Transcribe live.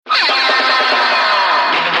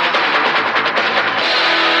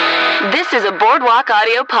This is a Boardwalk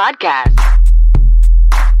Audio podcast.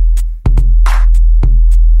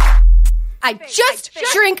 I just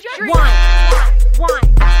drink wine.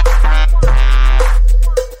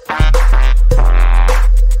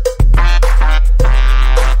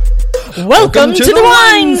 Welcome to the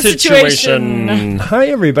wine situation. Hi,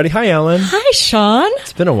 everybody. Hi, Ellen. Hi, Sean.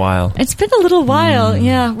 It's been a while. It's been a little while.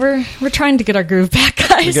 Yeah, we're trying to get our groove back,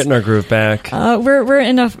 guys. We're getting our groove back. We're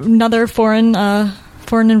in another foreign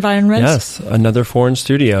environment. Yes, another foreign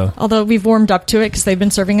studio. Although we've warmed up to it because they've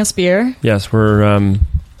been serving us beer. Yes, we're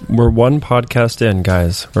one podcast in,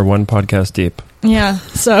 guys. We're one podcast deep. Yeah,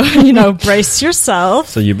 so, brace yourself.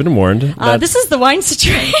 So you've been warned. This is the wine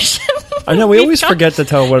situation. I know, we always forget to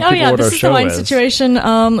tell what our show is. This is the wine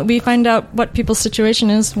situation. We find out what people's situation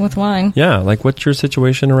is with wine. Yeah, like what's your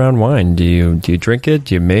situation around wine? Do you drink it?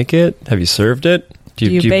 Do you make it? Have you served it?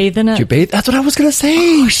 Do you bathe in it? Do you bathe? That's what I was going to say.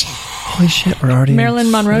 Oh, shit. Holy shit, we're already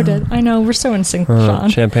Marilyn Monroe did. I know, we're so in sync, Sean.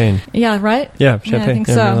 Champagne. Yeah, right? Yeah, champagne. Yeah, I think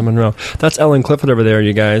so. Marilyn Monroe. That's Ellen Clifford over there,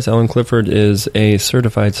 you guys. Ellen Clifford is a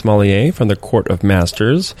certified sommelier from the Court of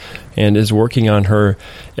Masters and is working on her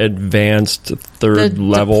advanced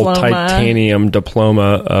third-level titanium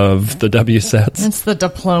diploma of the WSETs. It's the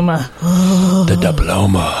diploma. The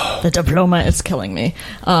diploma. The diploma is killing me.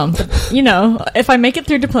 But, if I make it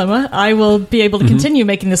through diploma, I will be able to continue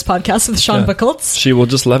making this podcast with Sean Buchholz. She will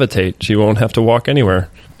just levitate. She won't have to walk anywhere.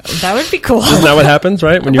 That would be cool. Isn't that what happens,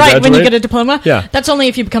 right? When you graduate? When you get a diploma? Yeah. That's only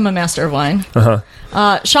if you become a master of wine.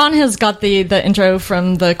 Sean has got the intro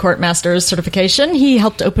from the Court Masters certification. He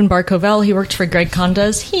helped open Bar Covell. He worked for Greg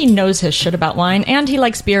Condas. He knows his shit about wine, and he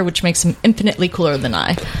likes beer, which makes him infinitely cooler than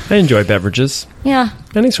I. I enjoy beverages. Yeah.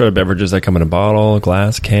 Any sort of beverages that come in a bottle,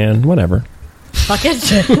 glass, can, whatever.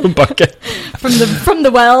 Bucket? Bucket. From the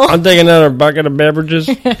well. I'm taking another bucket of beverages.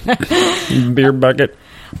 Beer bucket.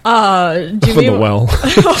 From the well.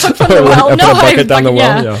 From the well. No, I bucket down the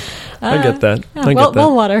well. Yeah. I get that. Yeah,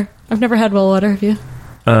 well water. I've never had well water. Have you?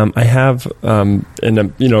 I have,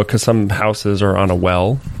 because some houses are on a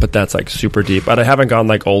well, but that's like super deep. But I haven't gone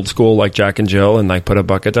like old school, like Jack and Jill, and like put a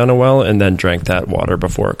bucket down a well and then drank that water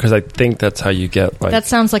before. Because I think that's how you get like. That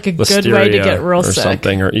sounds like a good way to get real sick. Or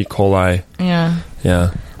something, or E. coli. Yeah.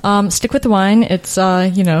 Yeah. Stick with the wine. It's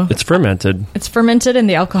It's fermented. It's fermented, and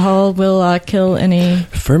the alcohol will kill any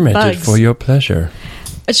fermented bugs. For your pleasure.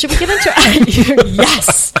 Should we get into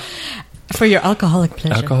yes? For your alcoholic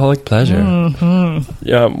pleasure. Alcoholic pleasure. Mm-hmm.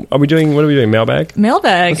 Yeah. What are we doing? Mailbag?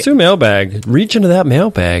 Mailbag. Let's do mailbag. Reach into that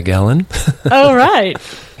mailbag, Ellen. All right.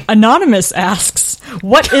 Anonymous asks,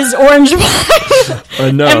 what is orange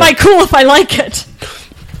wine? No. Am I cool if I like it?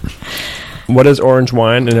 What is orange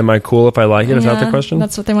wine, and am I cool if I like it? Is that the question?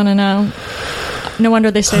 That's what they want to know. No wonder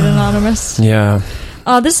they stayed anonymous. Yeah.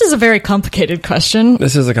 This is a very complicated question.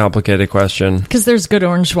 This is a complicated question. Because there's good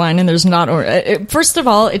orange wine and there's not. First of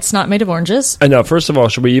all, it's not made of oranges. I know. First of all,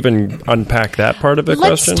 should we even unpack that part of the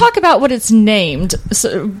question? Let's talk about what it's named.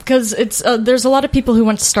 Because there's a lot of people who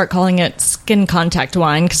want to start calling it skin contact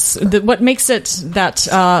wine. Because what makes it that...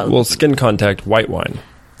 skin contact white wine.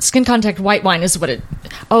 Skin contact white wine is what it...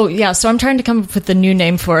 Oh, yeah, so I'm trying to come up with the new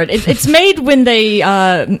name for it. It's made when they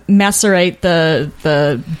macerate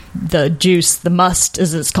the juice, the must,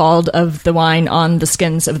 as it's called, of the wine on the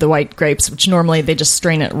skins of the white grapes, which normally they just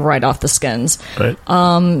strain it right off the skins. Right.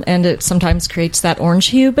 And it sometimes creates that orange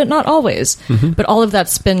hue, but not always. Mm-hmm. But all of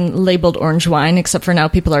that's been labeled orange wine, except for now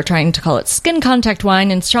people are trying to call it skin contact wine,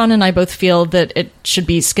 and Sean and I both feel that it should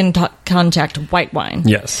be skin contact white wine.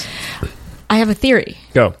 Yes. I have a theory.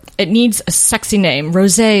 Go. It needs a sexy name.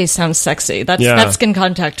 Rosé sounds sexy. That's skin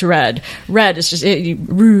contact red. Red is just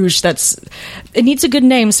rouge. It needs a good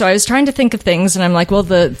name. So I was trying to think of things, and I'm like, well,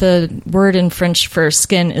 the word in French for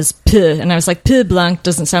skin is peu, and I was like, peu blanc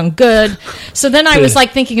doesn't sound good. So then I was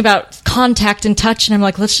like thinking about contact and touch, and I'm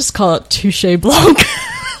like, let's just call it touche blanc.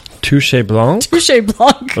 Touche blanc? Touche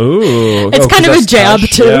blanc. Ooh. It's kind of a jab,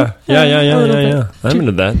 too. Yeah. I'm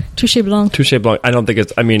into that. Touche blanc. Touche blanc. I don't think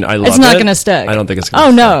I love it. It's not going to stick. I don't think it's going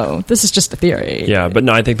to stick. No. This is just a theory. Yeah, but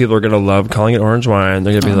no, I think people are going to love calling it orange wine.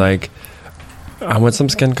 They're going to be like, I want some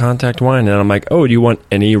skin contact wine. And I'm like, oh, do you want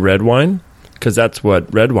any red wine? Because that's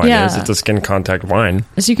what red wine is. It's a skin contact wine.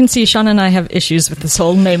 As you can see, Sean and I have issues with this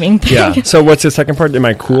whole naming thing. Yeah. So what's the second part? Am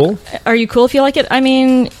I cool? Are you cool if you like it? I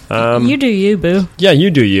mean, you do you, boo. Yeah,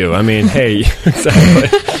 you do you. I mean, hey,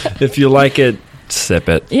 exactly. If you like it, sip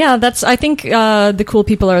it. Yeah, I think the cool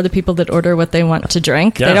people are the people that order what they want to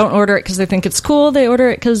drink. Yeah. They don't order it because they think it's cool. They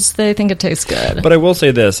order it because they think it tastes good. But I will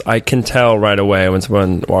say this. I can tell right away when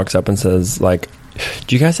someone walks up and says, like,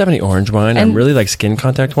 do you guys have any orange wine? I'm really like skin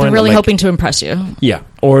contact wine. They're really hoping to impress you. Yeah.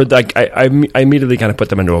 Or like I immediately kind of put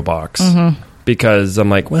them into a box. Mm-hmm. because I'm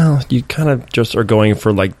like, well, you kind of just are going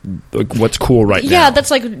for like what's cool right now. Yeah,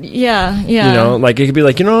 that's like, yeah. You know, like it could be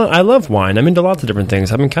like, you know, I love wine. I'm into lots of different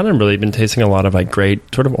things. I've been kind of really been tasting a lot of like great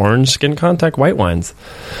sort of orange skin contact white wines.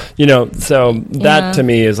 You know, so that to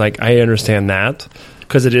me is like, I understand that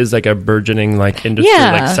because it is like a burgeoning like industry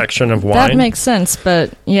like section of wine. That makes sense,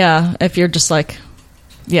 but yeah, if you're just like,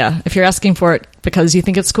 if you're asking for it because you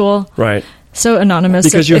think it's cool, right? So anonymous.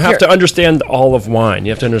 Because you have to understand all of wine.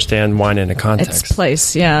 You have to understand wine in a context. Its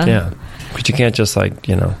place, yeah. Yeah. But you can't just like,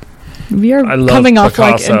 you know. We're I love coming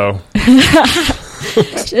Picasso. off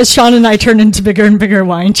like... As Sean and I turn into bigger and bigger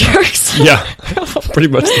wine jerks. Yeah. Pretty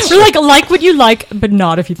much. We're like what you like, but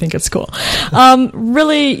not if you think it's cool.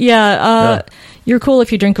 Really, you're cool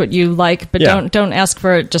if you drink what you like, but don't ask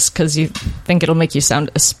for it just because you think it'll make you sound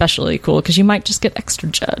especially cool, because you might just get extra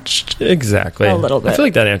judged. Exactly. A little bit. I feel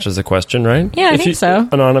like that answers the question, right? Yeah, I think so.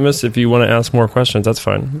 Anonymous, if you want to ask more questions, that's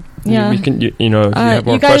fine. Yeah. You can, you know, if you have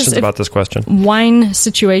more questions about this question.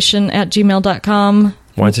 Winesituation@gmail.com.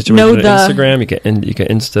 Wine Situation on Instagram. You can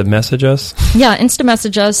Insta message us. Yeah, Insta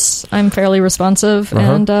message us. I'm fairly responsive.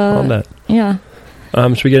 And all that. Yeah.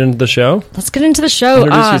 Should we get into the show? Let's get into the show.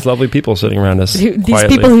 Introduce these lovely people sitting around us. These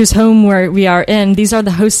people whose home where we are in. These are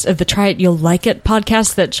the hosts of the Try It, You'll Like It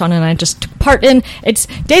podcast that Sean and I just took part in. It's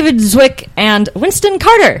David Zwick and Winston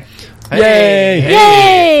Carter. Yay!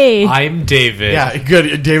 Yay! I'm David. Yeah,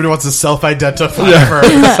 good. David wants to self-identify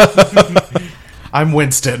first. I'm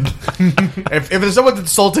Winston. if there's someone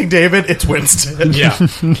insulting David, it's Winston. Yeah.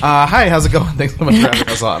 Hi, how's it going? Thanks so much for having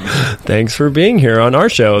us on. Thanks for being here on our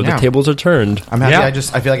show. Yeah. The tables are turned. I'm happy. Yeah.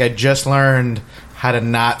 I feel like I just learned how to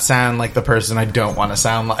not sound like the person I don't want to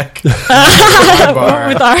sound like. With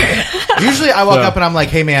Usually I walk up and I'm like,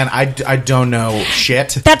 hey man, I don't know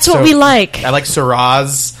shit. That's what we like. I like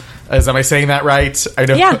Syrahs. Am I saying that right? I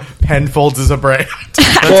know Yeah. Penfolds is a brand.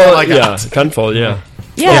 That's Well, all I got. Penfold, yeah.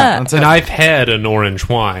 Yeah. That's And it. I've had an orange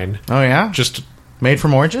wine. Oh yeah? Just Made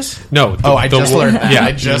from oranges? no. I just learned that. Yeah,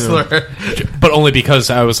 I just learned. but only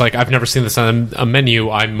because I was like, I've never seen this on a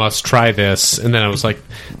menu. I must try this. And then I was like,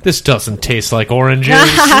 this doesn't taste like oranges.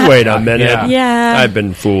 Wait a minute. Yeah. I've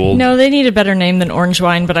been fooled. No, they need a better name than orange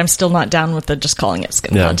wine, but I'm still not down with just calling it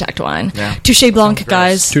skin contact wine. Yeah. Touche Blanc,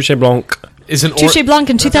 guys. Touche Blanc. Is an Touche Blanc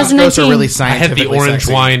in Those 2019. are really I had the scientifically orange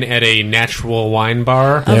sexy. wine at a natural wine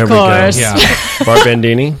bar. There Of we go. course. Yeah. Bar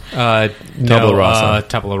Bandini. Tabula Rasa.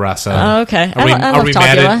 Tabula Rasa. Oh, okay. Are we, I are love we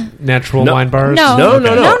mad Tabula. at natural No. wine bars? No.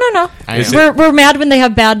 No. No. Is We're mad when they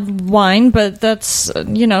have bad wine, but that's,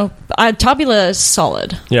 Tabula is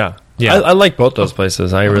solid. Yeah. Yeah. I like both those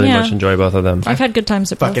places. I really much enjoy both of them. I've had good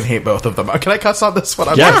times at both. Fucking hate both of them. Can I cuss on this one?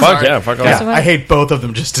 I'm Yeah, so fuck sorry. yeah, fuck off. Yeah, That's I hate both of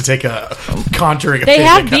them just to take a contouring They opinion.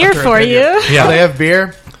 have beer counter for opinion. you. Yeah. Oh, they have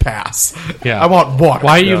beer? Pass. Yeah. I want water.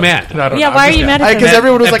 Why are you mad? I don't Yeah, know. why I'm are you just- mad at them? Because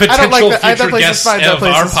everyone was And like, I don't like that. potential That place future is fine. That guests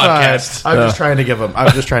place of is our fine. podcast. I'm just trying to give them.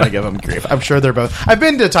 I'm just trying to give them grief. I'm sure they're both. I've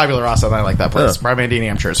been to Tabula Rasa and I like that place. Bar Bandini,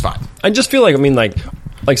 I'm sure is fine. I just feel like,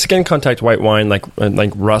 like skin contact white wine, like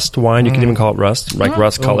rust wine. You can even call it rust, like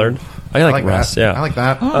rust colored. I like rust. that. Yeah, I like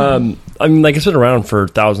that. it's been around for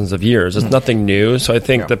thousands of years. It's nothing new. So I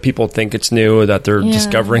think that people think it's new, that they're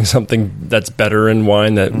discovering something that's better in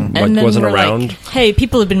wine that And then wasn't we're around. like, hey,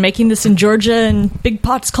 people have been making this in Georgia in big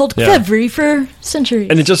pots called Clevry for centuries.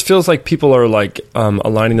 And it just feels like people are like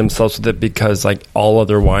aligning themselves with it because like all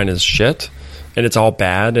other wine is shit. And it's all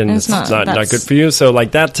bad, and it's not good for you. So,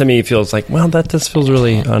 like, that to me feels like, well, that just feels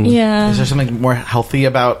really Is there something more healthy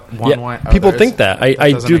about one wine? Oh, people there think is? that.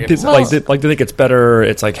 I doesn't do. make any People sense. they think it's better.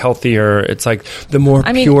 It's like healthier. It's like the more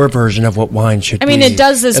pure version of what wine should be. I mean, it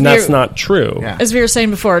does this and that's weird- not true. Yeah. As we were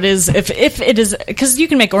saying before, it is if it is, because you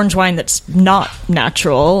can make orange wine that's not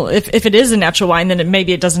natural. If it is a natural wine, then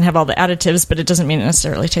maybe it doesn't have all the additives, but it doesn't mean it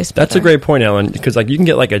necessarily tastes better. That's a great point, Ellen, because like you can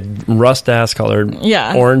get like a rust ass colored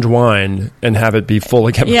orange wine and have it be full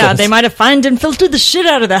of chemicals. Yeah, they might have fined and filtered the shit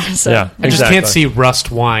out of that. So. Yeah, I just can't see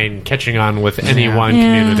rust wine catching on with any wine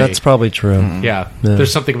community. That's probably true. Yeah.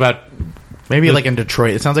 There's something about... Maybe like in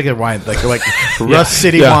Detroit. It sounds like a wine, like Rust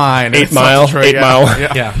City wine. 8 It's Mile. Detroit, 8 Mile.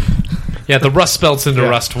 Yeah. Yeah, the rust belts into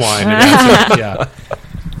rust wine. Yeah.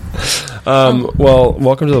 Well,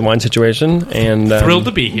 welcome to the Wine Situation, and Thrilled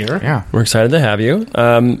to be here. Yeah. we're excited to have you.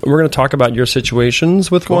 We're going to talk about your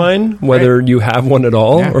situations with wine, whether you have one at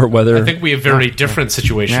all or whether I think we have very different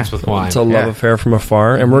situations with wine. it's a love affair from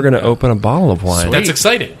afar, and we're going to open a bottle of wine. That's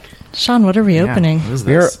exciting. Sean, what are we opening? What is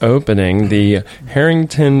We are this? opening the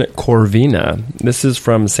Harrington Corvina. This is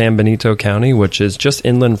from San Benito County, which is just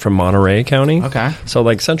inland from Monterey County. Okay. So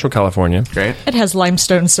like Central California. Great. It has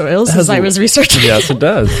limestone soils, as I was researching. Yes, it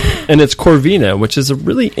does. And it's Corvina, which is a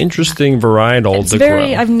really interesting varietal It's to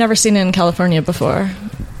very. grow. I've never seen it in California before.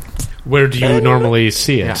 Where do you normally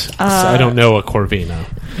see it? I don't know a Corvina.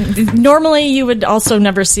 Normally, you would also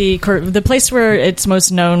never see the place where it's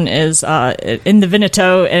most known is in the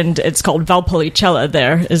Veneto, and it's called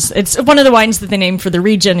Valpolicella. It's one of the wines that they name for the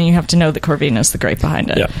region, and you have to know that Corvina is the grape behind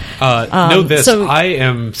it. Yeah. Know this: I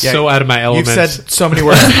am so out of my element. You've said so many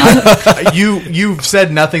words. You've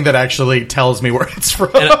said nothing that actually tells me where it's from.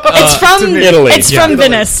 It's from Italy. It's from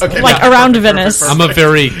Venice, around Venice. I'm a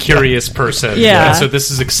very curious person. Yeah. So this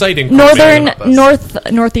is exciting.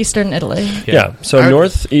 Northeastern Italy. Yeah. So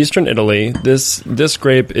northeastern Italy. This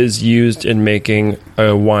grape is used in making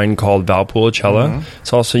a wine called Valpolicella. Mm-hmm.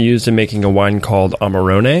 It's also used in making a wine called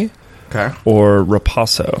Amarone. Okay. Or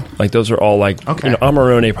Ripasso. Like those are all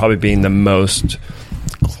Amarone probably being the most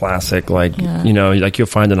classic. Like you'll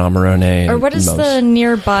find an Amarone. Or what is the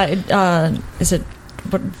nearby? Is it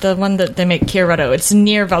the one that they make Chiaretto? It's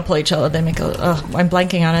near Valpolicella. They make I'm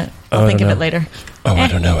blanking on it. I'll think of it later. Oh, I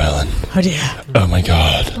don't know, Ellen. Oh dear. Oh my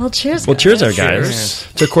God. Well, cheers. Well, cheers, there, guys.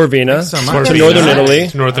 Cheers. To Corvina, So to Northern Italy,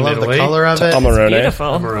 Northern I love Italy. the color of it. Amarone. Beautiful.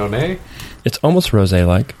 Amarone. It's almost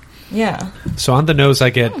rosé-like. Yeah. So on the nose,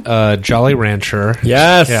 I get Jolly Rancher.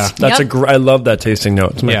 Yes, Yeah. that's Yep. I love that tasting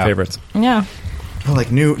note. It's my favorites. Yeah. Oh,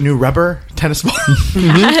 like new rubber tennis ball.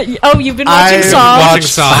 Oh, you've been watching I've Saw. Watching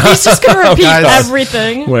Saw. He's just going to repeat Guys.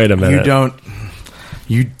 everything. Wait a minute.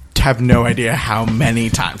 You have no idea how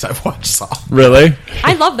many times I've watched Saw. Really?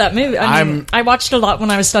 I love that movie. I watched a lot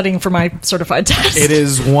when I was studying for my certified test. It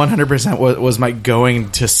is 100% was my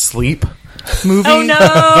going to sleep movie. Oh,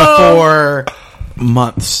 no. For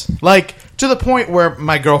months, like to the point where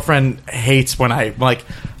my girlfriend hates when I like.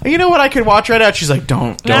 You know what I could watch right now? She's like,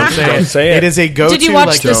 don't say Don't it. say it. It is a go-to. Did you watch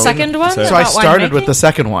like, the second one? So So I about started winemaking? with the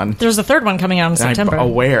second one. There's a third one coming out in September. I'm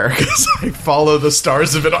aware because I follow the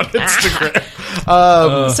stars of it on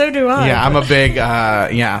Instagram. So do I. Yeah, I'm a big.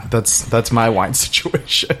 That's my wine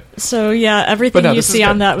situation. So yeah, everything But no, you this is see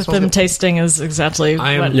on good. that with Smells them good. tasting is exactly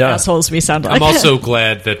what yeah. assholes we sound like. I'm also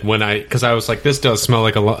glad that because I was like, this does smell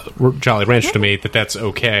like a Jolly Rancher to me, that's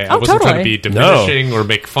okay. I wasn't trying to be diminishing or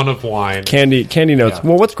make fun of wine. Candy notes. Yeah.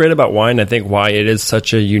 Well, what's great about wine, I think why it is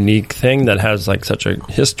such a unique thing that has like such a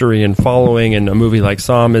history and following in a movie like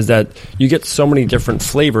Somm is that you get so many different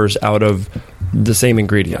flavors out of the same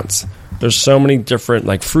ingredients. There's so many different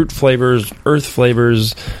like fruit flavors, earth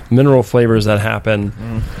flavors, mineral flavors that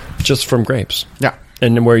happen just from grapes. Yeah.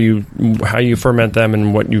 And how you ferment them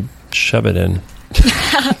and what you shove it in.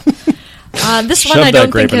 This Shove one I that don't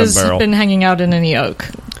grape think in a has barrel. been hanging out in any oak.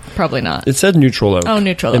 Probably not. It said neutral oak. Oh,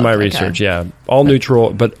 neutral in my oak, okay. research, yeah, all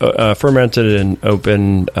neutral, but fermented in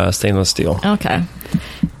open stainless steel. Okay.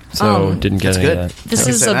 So didn't get any good. of that. This I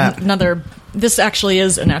can is say that. another. This actually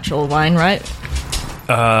is a natural wine, right?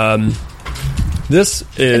 This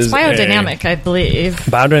is It's biodynamic, I believe.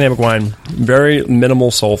 biodynamic wine. Very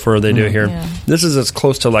minimal sulfur they do here. Yeah. This is as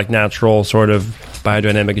close to like natural sort of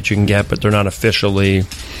biodynamic that you can get, but they're not officially.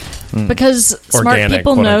 Because smart Organic,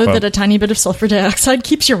 people quote, know unquote. that a tiny bit of sulfur dioxide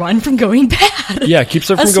keeps your wine from going bad. Yeah, it keeps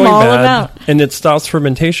it A from going small bad, amount. and it stops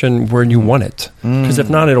fermentation where you want it. Because if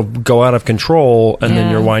not, it'll go out of control, and then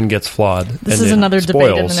Yeah. your wine gets flawed. This and is it another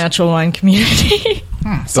debate in spoils. the natural wine community.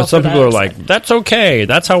 But some people are like, "That's okay.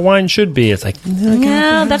 That's how wine should be." It's like,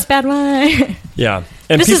 no, that's bad wine. yeah,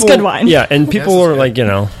 and This is people, good wine. Yeah, and people this is are good.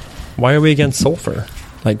 like, why are we against sulfur?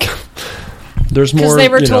 Like, there's more. Because they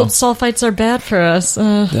were told sulfites are bad for us.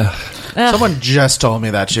 Someone just told me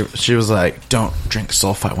that she was like, "Don't drink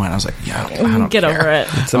sulfite wine." I was like, "Yeah, I don't Get care. over it.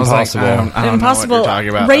 It's I was like, impossible. I don't know what Impossible. you're talking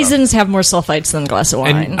about. Raisins have more sulfites than a glass of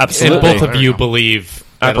wine. And Absolutely. both of you believe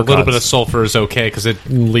that a little Apricots. bit of sulfur is okay because it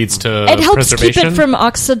leads to It helps keep preservation. it from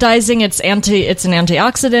oxidizing. It's an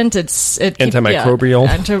antioxidant.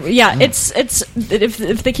 Antimicrobial. It's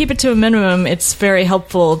if they keep it to a minimum, it's very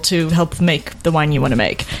helpful to help make the wine you want to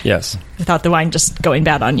make Yes. without the wine just going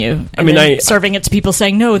bad on you. And mean, then I- serving it to people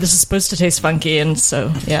saying no, this is supposed to taste funky, and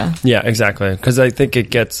so yeah. Yeah, exactly. Because I think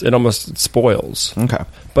it almost spoils. Okay.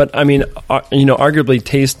 But I mean, arguably,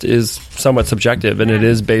 taste is somewhat subjective, and it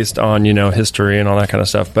is based on history and all that kind of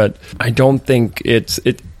stuff. But I don't think it's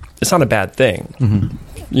not a bad thing. Mm-hmm.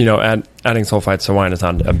 Adding sulfites to wine is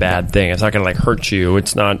not a bad thing. It's not going to hurt you.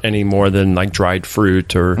 It's not any more than dried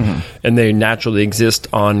fruit and they naturally exist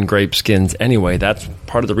on grape skins anyway. That's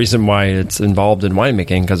part of the reason why it's involved in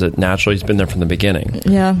winemaking, because it naturally has been there from the beginning.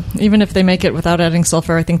 Yeah, even if they make it without adding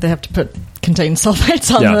sulfur, I think they have to contain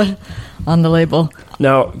sulfites on the label.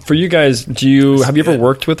 Now, for you guys, have you ever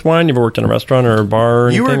worked with wine? You ever worked in a restaurant or a bar or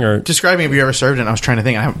You anything? were describing if you ever served it, and I was trying to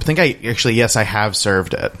think. I think I have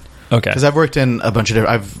served it. Okay. Because I've worked in a bunch of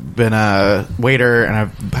different... I've been a waiter, and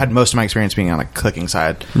I've had most of my experience being on the cooking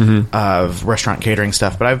side of restaurant catering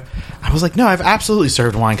stuff. But I was like, no, I've absolutely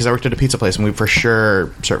served wine, because I worked at a pizza place, and we for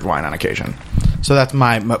sure served wine on occasion. So that's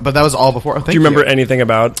but that was all before. Do you remember anything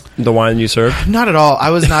about the wine you served? Not at all. I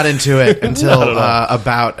was not into it until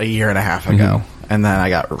about a year and a half ago. And then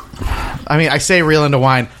I say real into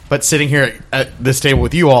wine, but sitting here at this table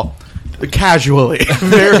with you all, casually,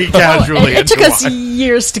 very casually. It took into us wine.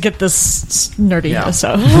 years to get this nerdy. Yeah.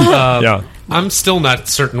 So Yeah. I'm still not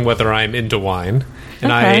certain whether I'm into wine,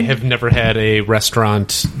 and I Okay. have never had a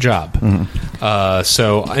restaurant job.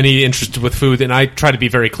 So any interest with food, and I try to be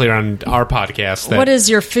very clear on our podcast that what is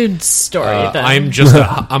your food story? Then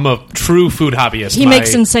I'm a true food hobbyist. he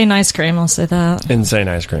makes insane ice cream. I'll say that. Insane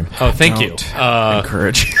ice cream. Oh, thank you.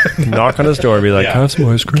 Encourage. Knock on his door and be like, Yeah. have some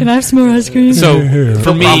ice cream. Can I have some more ice cream? So for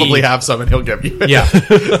He'll me, probably have some, and he'll give you. yeah,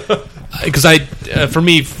 because for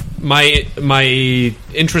me, my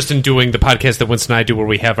interest in doing the podcast that Winston and I do, where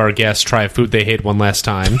we have our guests try a food they hate one last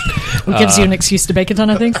time, It gives you an excuse to bake a ton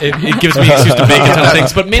of things. it gives me an excuse to make a ton of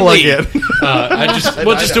things, but mainly, Plug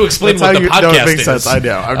just to explain That's what the how podcast it makes is. sense. I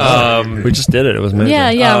know. I'm just We just did it. It was amazing.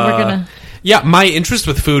 Yeah, we're gonna. Yeah, my interest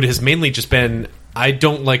with food has mainly just been I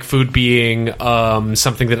don't like food being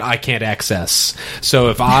something that I can't access. So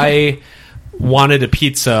if I wanted a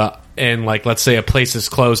pizza and, like, let's say a place is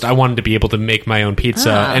closed, I wanted to be able to make my own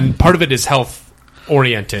pizza. And part of it is health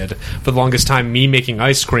oriented. For the longest time, me making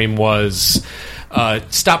ice cream was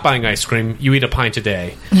stop buying ice cream, you eat a pint a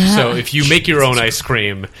day. So if you make your own ice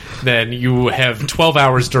cream, then you have 12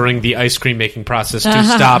 hours during the ice cream making process to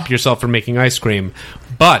stop yourself from making ice cream.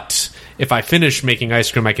 But if I finish making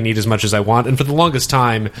ice cream, I can eat as much as I want. And for the longest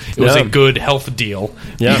time, it was a good health deal.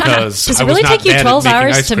 Yeah. Because Does I it was really not take you bad at 12 making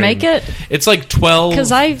hours ice to cream. make it? It's like 12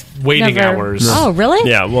 Because I've waiting never... hours. Oh, really?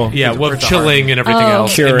 Yeah, well, Yeah, well, chilling and everything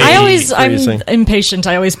else. Curing. And I'm freezing. impatient.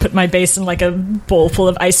 I always put my base in like a bowl full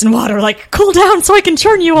of ice and water, like cool down so I can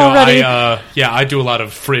churn you already. I do a lot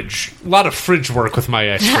of fridge work with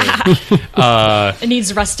my ice cream. It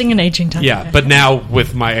needs rusting and aging time. Yeah, but now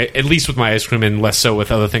with at least with my ice cream, and less so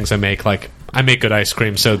with other things I make, like I make good ice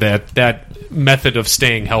cream, so that method of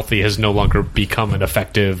staying healthy has no longer become an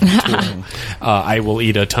effective tool. I will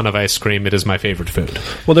eat a ton of ice cream. It is my favorite food.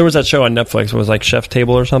 Well, there was that show on Netflix. It was like Chef's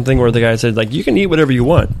Table or something, where the guy said, like, you can eat whatever you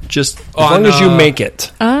want, just as long as you make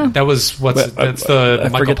it. That was that's the I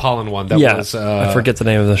Michael forget- Pollan one. That Yeah, was I forget the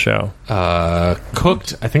name of the show.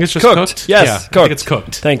 Cooked. I think it's just Cooked. Cooked. Yes, yeah, Cooked. I think it's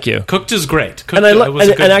Cooked. Thank you. Cooked is great. Cooked, And I was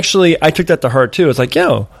a good- and actually, I took that to heart too. It's like,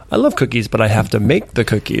 I love cookies, but I have to make the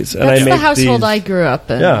cookies. And That's I the make household these, I grew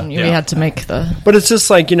up in. Yeah. We had to make the... But it's just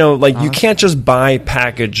like, you can't just buy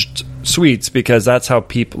packaged sweets, because that's how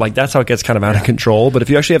that's how it gets kind of out of control. But if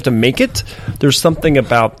you actually have to make it, there's something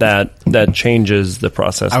about that changes the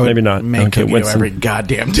process. I would Maybe not. make cookie dough Winston. every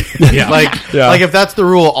goddamn day. Yeah. like if that's the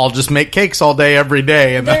rule, I'll just make cakes all day, every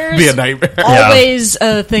day, and that'd be a There's nightmare. always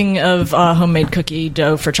a thing of homemade cookie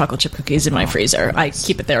dough for chocolate chip cookies in my freezer. I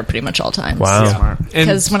keep it there pretty much all times. Wow. Smart. And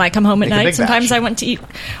Because when I come home at Make a night, big sometimes batch. I want to eat,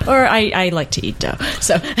 or I like to eat dough.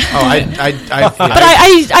 So, Oh, I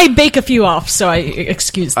but I bake a few off, so I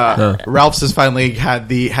excuse that. Ralph's has finally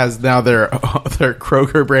has now their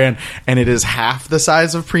Kroger brand, and it is half the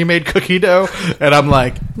size of pre-made cookie dough, and I'm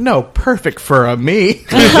like, no, perfect for a me.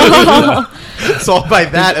 So I'll buy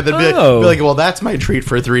that and then be like, well, that's my treat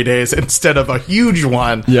for 3 days instead of a huge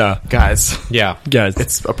one. Yeah. Guys, Guys,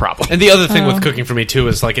 it's a problem. And the other thing with cooking for me too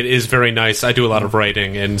is, like, it is very nice. I do a lot of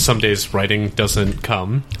writing, and some days writing doesn't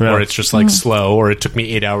come, Yeah. or it's just like slow, or it took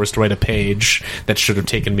me 8 hours to write a page that should have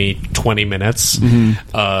taken me 20 minutes.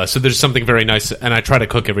 So there's something very nice, and I try to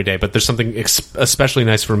cook every day, but there's something especially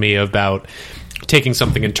nice for me about taking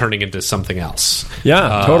something and turning into something else.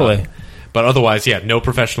 Yeah, totally. But otherwise, no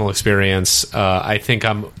professional experience. I think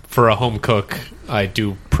for a home cook, I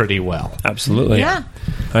do pretty well. Absolutely. Yeah.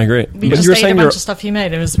 I agree. We But just you were ate a saying bunch of stuff he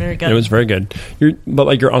made. It was very good. it was very good. But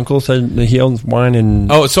like your uncle said that he owns wine in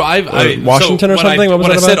So Washington or something? What was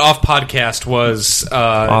what that I said about? off podcast was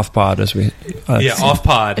off pod, as we off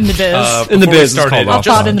pod In the biz. In the before we biz, it's called off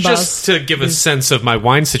pod. In the just to give a sense of my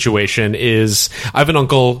wine situation is I have an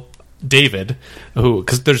uncle David, who,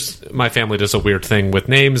 because my family does a weird thing with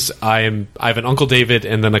names. I have an uncle David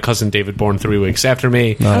and then a cousin David born 3 weeks after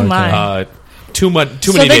me. Oh my. too many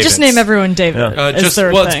So Davids. they just name everyone David.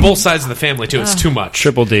 It's both sides of the family too. It's too much.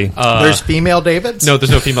 Triple D. There's female Davids? No,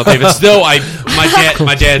 there's no female Davids. No,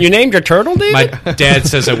 my dad. You named your turtle, David? My dad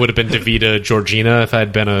says I would have been Davida Georgina if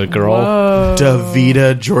I'd been a girl.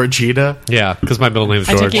 Davida Georgina? Yeah, because my middle name is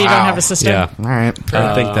I George. take it you don't have a sister. Yeah. All right.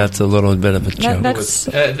 I think that's a little bit of a joke.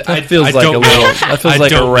 That feels like a little. That feels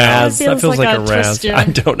like a razz. That feels like a razz. twist, yeah. I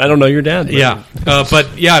don't know your dad. But. Yeah,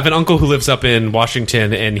 but yeah, I have an uncle who lives up in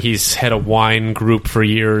Washington, and he's had a wine group for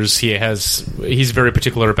years. He's very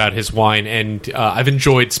particular about his wine, and I've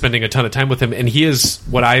enjoyed spending a ton of time with him. And he is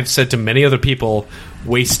what I've said to many other people,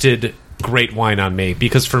 wasted great wine on me,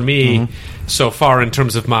 because for me, so far in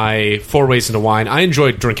terms of my forays into wine, I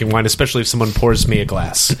enjoy drinking wine, especially if someone pours me a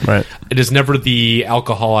glass. Right. It is never the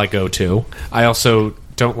alcohol I go to. I also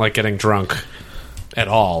don't like getting drunk at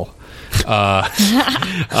all. And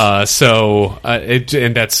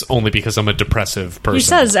that's only because I'm a depressive person. He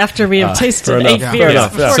says after we have tasted 8 Fair beers.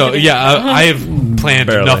 enough, yeah. So yeah, I have planned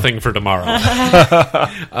Barely. nothing for tomorrow.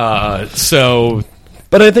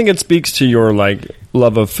 But I think it speaks to your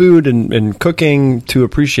love of food and cooking. To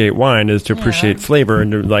appreciate wine is to appreciate flavor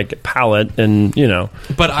and to palate, and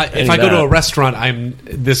But if I go to a restaurant,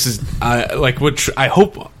 which I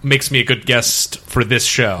hope makes me a good guest for this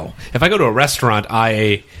show. If I go to a restaurant,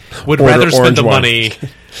 I would rather spend the money.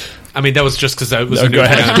 I mean, that was just because I was a new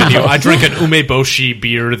thing on the menu. I drank an umeboshi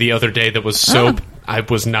beer the other day that was so. I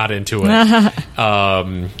was not into it.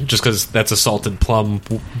 Just because that's a salted plum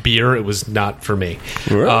beer, it was not for me.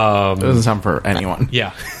 It doesn't sound for anyone.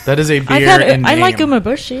 Yeah. That is a beer I like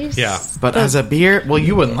umeboshi. Yeah. But as a beer, well,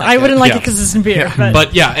 you wouldn't like it. I wouldn't like it because it's a beer. Yeah.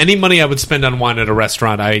 But yeah, any money I would spend on wine at a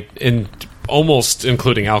restaurant, almost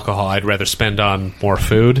including alcohol, I'd rather spend on more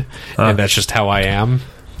food. And that's just how I am.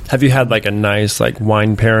 Have you had a nice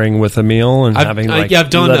wine pairing with a meal and I've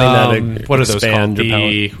done what are those called?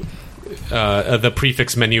 The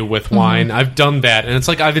prefix menu with wine. I've done that, and it's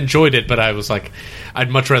I've enjoyed it, but I was I'd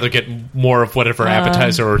much rather get more of whatever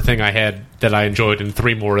appetizer or thing I had that I enjoyed and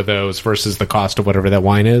 3 more of those versus the cost of whatever that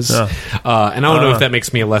wine is. And I don't know if that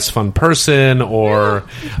makes me a less fun person or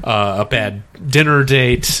a bad dinner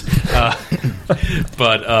date,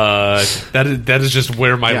 but that is just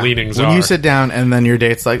where my leanings are. When you sit down and then your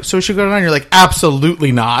date's so we should go down, you're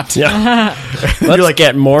absolutely not. Yeah. Let's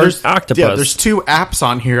get more octopus. Yeah, there's 2 apps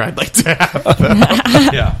on here I'd like to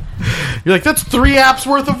have. Yeah. You're that's 3 apps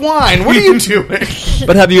worth of wine. What are you doing?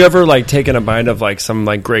 But have you ever taken a bite of some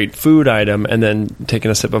great food item and then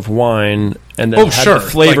taken a sip of wine and then had the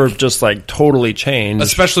flavor just totally change?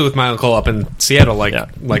 Especially with my uncle up in Seattle,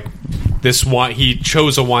 this wine, he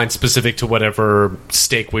chose a wine specific to whatever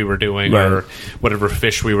steak we were doing or whatever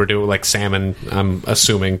fish we were doing, like salmon. I'm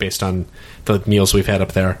assuming based on the meals we've had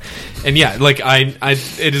up there. And yeah,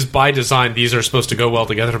 it is by design. These are supposed to go well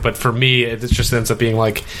together, but for me, it just ends up being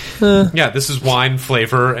this is wine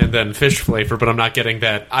flavor and then fish flavor, but I'm not getting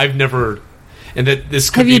that. I've never. And that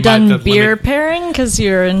this could have be you done beer pairing because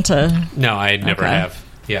you're into? No, I never have.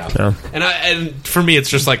 Yeah. And for me, it's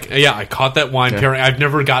just I caught that wine pairing. I've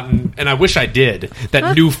never gotten, and I wish I did,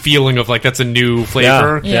 that new feeling of that's a new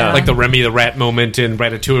flavor. Yeah. Like the Remy the Rat moment in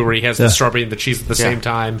Ratatouille where he has the strawberry and the cheese at the same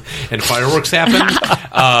time and fireworks happen.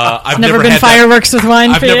 I've never been fireworks with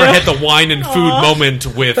wine. I've never had the wine and food moment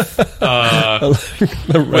with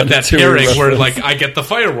that pairing where I get the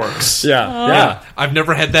fireworks. Yeah. I've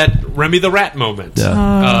never had that Remy the Rat moment.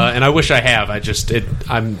 And I wish I have.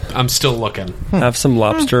 I'm still looking. Have some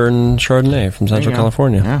lobster and Chardonnay from Central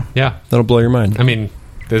California. Yeah. That'll blow your mind. I mean,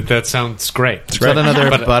 that sounds great. Is that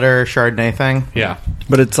another butter Chardonnay thing? Yeah.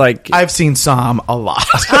 But it's I've seen Som a lot.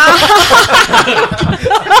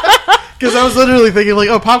 Because I was literally thinking,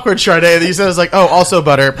 popcorn Chardonnay. And you said it was also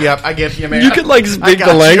butter. Yep, I get you, man. You could speak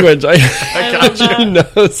the language. I got you.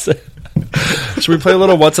 Knows. Should we play a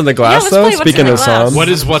little What's in the Glass, though? Speaking of Som. What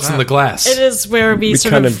is What's in the Glass? It is where we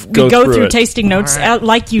kind of go through it. tasting notes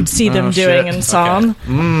like you'd see them doing in Som.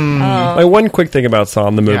 Okay. One quick thing about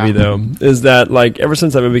Som, the movie, though, is that ever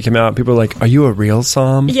since that movie came out, people are are you a real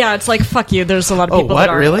Som? Yeah, it's fuck you. There's a lot of people that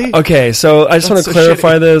are. Really? Okay, so I just want to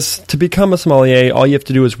clarify this. To become a sommelier, all you have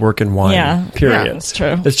to do is work in wine. Yeah. Period. Yeah, that's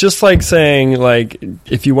true. It's just saying,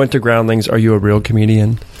 if you went to Groundlings, are you a real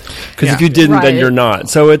comedian? Because if you didn't, then you're not.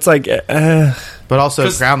 So it's But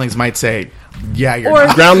also, Groundlings might say, yeah, you're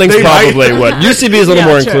not. Groundlings probably would. UCB is a little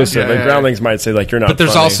more inclusive, Yeah. and Groundlings might say, you're not But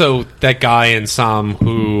there's funny. also that guy in Som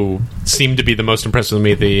who seemed to be the most impressive with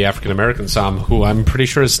me, the African American som, who I'm pretty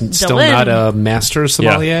sure is still Dylan. not a master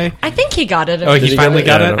sommelier. I think he got it. Oh, he finally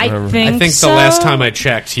got it? I think the last time I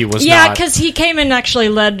checked, he was Yeah, not. because he came and actually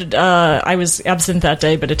led, I was absent that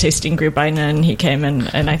day, but a tasting group I know, and he came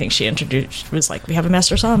and I think she was like, we have a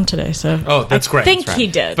master som today, so. Oh, that's great. I think That's right.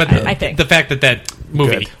 he did. But I think. the fact that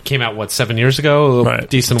movie came out, 7 years ago? Right.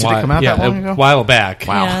 Decent Did it while. come out that long ago? A while back.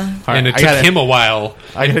 Wow. Yeah. All And right, it took him a while.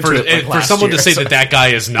 I And hinted it, like, for last someone to year, say so- that guy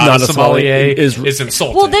is not Not a a sommelier sommelier is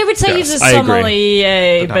insulting. Well, they would say he's a I agree.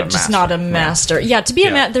 sommelier, But not a but just master. not a master. Yeah, to be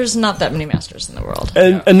Yeah. there's not that many masters in the world.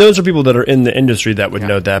 And those are people that are in the industry that would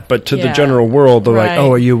know that. But to the Yeah. general world, they're like, Right.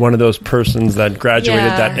 oh, are you one of those persons that graduated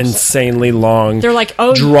Yeah. that insanely long, They're like,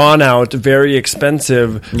 oh, drawn out, very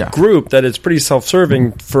expensive group that is pretty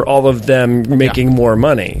self-serving for all of them making more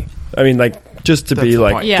money? I mean, like, just to be the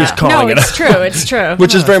like, point. yeah. just calling No, it it's out. true. It's true.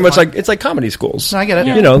 Which is very that's much fine. like, it's like comedy schools. No, I get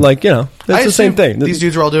it. You know, that's I the same assume thing. These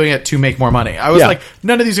dudes are all doing it to make more money. I was Yeah. like,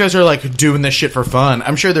 none of these guys are like doing this shit for fun.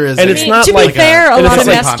 I'm sure there is. And a- it's not to be like fair, a and lot it's of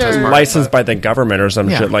like masters licensed by the government or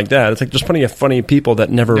some Yeah. shit like that. It's like there's plenty of funny people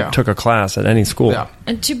that never Yeah. took a class at any school. Yeah.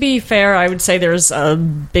 And to be fair, I would say there's a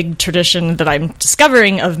big tradition that I'm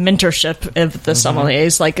discovering of mentorship of the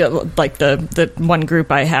sommeliers. Like the one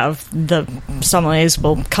group I have, the sommeliers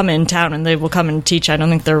will come in town and they will come and teach. I don't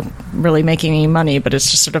think they're really making any money, but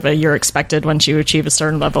it's just sort of you're expected once you achieve a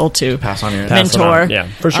certain level to Pass on your Pass it mentor. on. Yeah,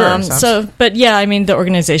 for sure. But yeah, I mean, the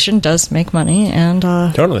organization does make money, and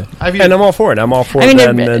Totally. I've And I'm all for it. I'm all for I mean,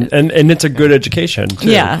 them. it- And it's a good education, too.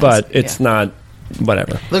 Yeah. But it's not,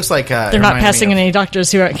 whatever. Looks like they're not passing any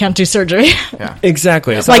doctors who can't do surgery.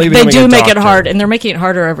 Exactly. It's Like not they even do a make it doctor. hard, and they're making it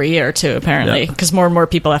harder every year too. Apparently, Yeah. because more and more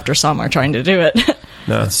people after Somme are trying to do it.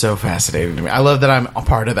 No. It's so fascinating to me. I love that I'm a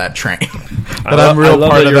part of that train. I that I'm real love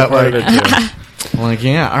part that of you're that. part Like, of it, too. like,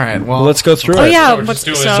 yeah, all right. Well, Well, let's go through Oh it. yeah, we're what's,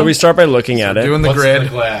 just doing- So we start by looking at it. doing the What's grid. in the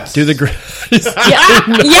glass? Do the grid. yeah,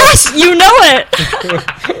 yes, you know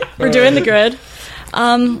it. We're doing the grid.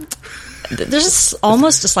 There's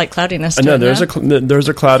almost a slight cloudiness. To No, it, there's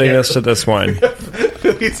a cloudiness to this wine.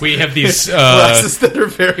 We have these. Glasses that are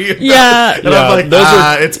very Yeah. and Yeah, I'm like,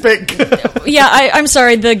 those it's pink. Yeah, I'm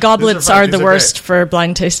sorry. The goblets fine, are these the are worst for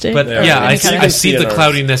blind tasting. But Or yeah, any I see, kind I of- see the See it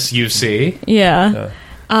cloudiness you see. Yeah.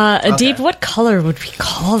 A deep. What color would we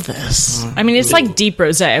call this? I mean, it's like deep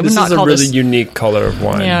rosé. I would This not is a call really this. unique color of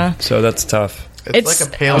wine. Yeah. So that's tough. It's like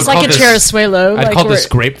a pale. It's I'd like call a this- Chirasuelo. I'd like call we're- this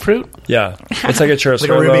grapefruit. Yeah. It's like a Chirasuelo. like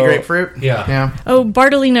a ruby grapefruit. Yeah. Yeah. Oh,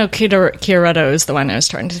 Bartolino Chiaretto is the one I was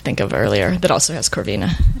trying to think of earlier. That also has Corvina.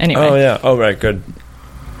 Anyway, Oh, yeah. Oh, right. Good.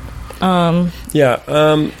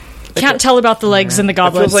 Yeah. can't tell about the legs and the It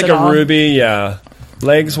goblets feels like at a all. ruby, yeah.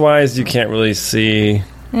 Legs-wise, you can't really see.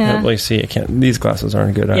 Yeah. Can't really see. These glasses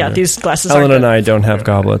aren't good either. Yeah, these glasses Ellen are and I don't have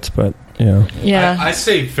goblets, but, you know. Yeah, I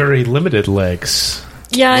say very limited legs.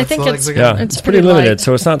 yeah. I What's think the it's legs again? Yeah, it's it's pretty light. limited,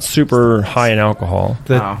 so it's not super high in alcohol.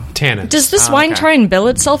 The Oh. tannin. Does this Oh, wine okay. try and bill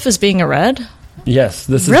itself as being a red? Yes,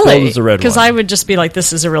 this is Really? billed as a red Because wine. I would just be like,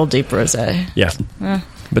 this is a real deep rosé. Yeah.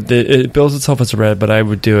 But it bills itself as a red, but I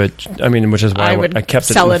would do it. I mean, which is why I would I kept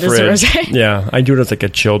sell it in it the as a fridge. rosé. Yeah, I do it as like a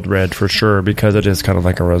chilled red for sure because it is kind of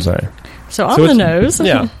like a rosé. So on So the it's- nose,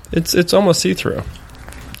 Yeah, it's almost see through.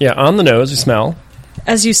 Yeah, on the nose, you smell.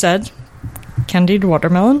 as you said, candied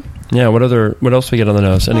watermelon. Yeah, what else we get on the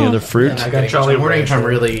nose? Any other fruit? I got Jolly I'm wondering if I'm Rancher.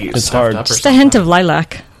 really It's stuffed hard. up or Just a something. hint of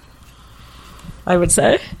lilac. I would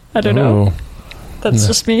say. I don't know. Oh. That's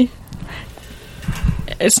just me.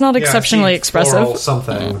 It's not exceptionally expressive. Floral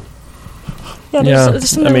something. Yeah, Yeah, there's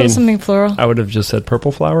something, I mean- something floral. I would have just said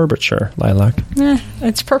purple flower, but sure, lilac.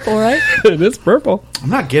 It's purple, right? It is purple. I'm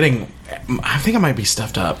not getting. I think I might be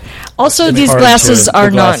stuffed up. Also, these Hard glasses to- are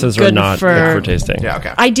the glasses not good are not for. good for tasting. Yeah.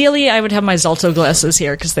 Okay. Ideally, I would have my Zalto glasses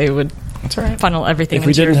here because they would That's all right. funnel everything. If we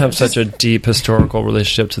into didn't your- have such a deep historical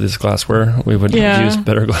relationship to this glassware, we would Yeah. use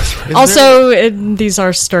better glassware. Also, these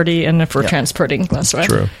are sturdy, and if we're transporting glassware,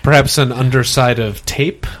 True. Perhaps an underside of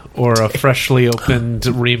tape or a freshly opened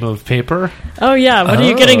ream of paper. Oh yeah, what are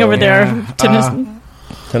you getting over there? yeah.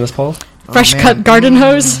 Tennis balls? Fresh man. cut garden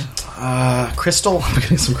hose. Crystal. I'm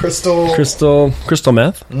getting some crystal. Crystal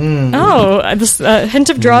meth? Oh, this hint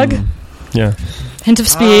of drug, Yeah. hint of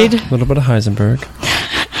speed. A little bit of Heisenberg.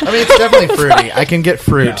 I mean, it's definitely fruity. I can get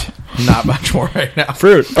fruit. Not much more right now.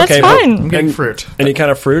 Fruit. That's okay, fine. I'm getting And- fruit. Any kind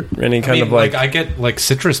of fruit? Any kind I mean, of like I get like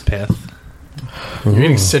citrus pith. You're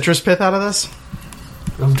getting citrus pith out of this?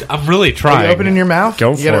 I'm really Are trying. you opening your mouth?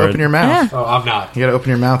 Go You gotta for open it. your mouth. Yeah. Oh, I'm not. You gotta open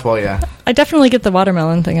your mouth while I definitely get the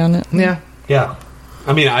watermelon thing on it. Yeah. Yeah.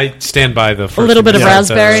 I mean, I stand by the first A little bit of one.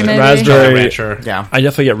 raspberry, maybe? Raspberry. Rancher. Yeah. I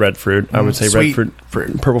definitely get red fruit. I would say Sweet red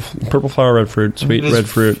fruit, purple flower red fruit, sweet red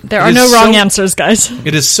fruit. There It are is no wrong so- answers, guys.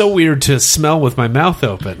 It is so weird to smell with my mouth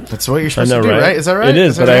open. That's what you're I supposed know, to do, right? right? Is that right? It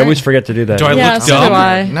is, that but I right? always forget to do that. Do I Yeah, look so dumb? do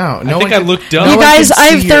I. No, I think I look dumb. No You one guys, can see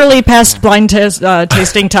I've your- thoroughly passed blind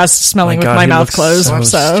tasting tests smelling with God, my he mouth looks closed. So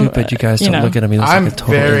So stupid. You guys don't look at him. He looks I'm like a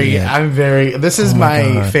total idiot. This is Oh my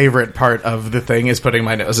my God. favorite part of the thing is putting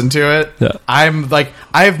my nose into it. Yeah. I'm like,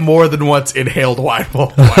 I've more than once inhaled wine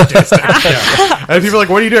while wine tasting. And people are like,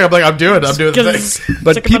 what are you doing? I'm like, I'm doing the thing.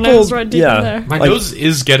 But Stick my people, nose right deep in yeah, there. My like, nose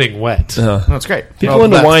is getting wet. No, it's great. people No,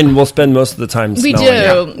 into but- wine will spend most of the time We smelling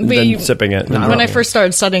do. it We- than sipping it. when I first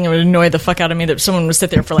started studying, it would annoy the fuck out of me that someone would sit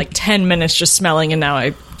there for like 10 minutes just smelling, and now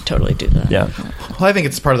I totally do that. yeah, Well, I think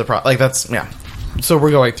it's part of the problem. Like, that's, yeah. So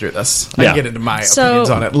we're going through this. I Yeah. can get into my So, opinions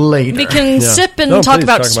on it later. We can Yeah. sip and No, talk please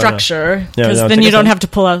about talk about it. structure, Yeah, because no, then take you a don't sip. have to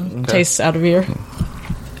pull out tastes out of your...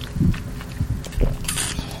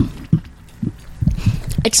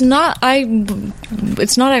 It's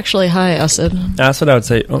not actually high acid. acid. I would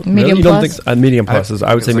say Medium really? You don't plus? think medium plus is? I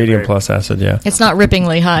would it's say like medium very- plus acid. Yeah, It's not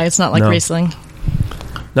rippingly high. It's not like No. Riesling.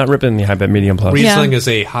 not ripping the high, but medium plus. Riesling Yeah. is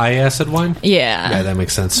a high acid wine? Yeah. Yeah, that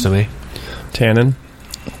makes sense to me. Tannin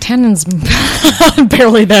Tannin's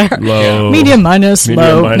barely there. low, Medium minus, Medium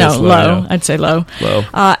low. minus, No, low, low. yeah. I'd say low. low.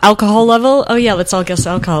 Alcohol level? Oh, yeah, let's all guess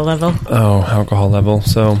alcohol level. Oh, alcohol level.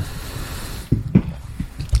 So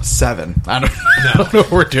 7. I don't know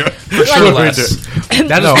what we're doing. For sure What we're less. doing.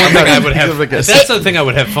 That is No, one I'm thing not- I would have. I'm like a- That's the thing I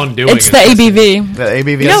would have fun doing. It's is the just- ABV. The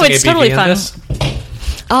ABV. No, is- it's ABV totally in fun. this?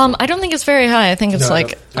 I don't think it's very high. I think it's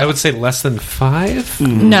like... I would say less than 5.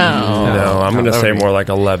 No. no, I'm going to that say would be- more like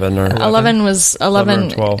 11 or 11 was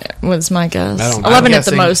 11 or 12. was my guess. I don't- 11 I'm at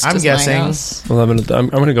the guessing- most. I'm is guessing- My guess. 11. I'm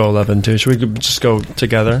going to go 11 too. Should we just go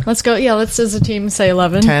together? Let's go. Yeah, let's as a team say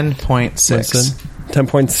 11. 10.6. Winston?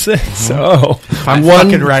 10.6. Oh, I'm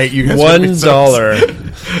fucking right. You guys would be so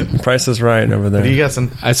 $1. Price is right over there. What are you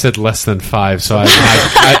guessing? I said less than 5, so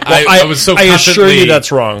I was so I assure you confidently-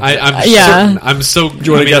 that's wrong. I'm Yeah. certain. I'm so. Do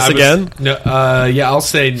you wanna guess again? No. Yeah, I'll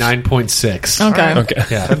say 9.6. Okay. Okay.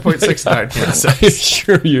 Yeah. 10.69. I'm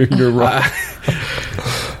sure you're wrong.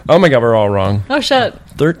 Oh my god, we're all wrong. Oh, shit.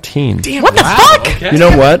 13. What the fuck? Okay. You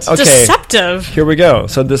know what? Okay. Deceptive. Here we go.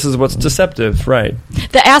 So this is what's deceptive, right?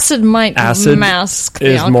 The acid might Acid mask the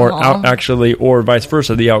is alcohol. more actually, or vice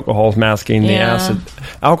versa. The alcohol is masking the Yeah. acid.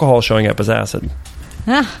 Alcohol is showing up as acid.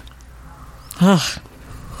 Ah. Ugh.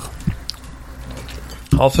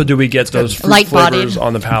 Also, do we get those fruit Light-bodied. flavors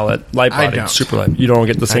on the palate? Light I bodied, don't. super light. You don't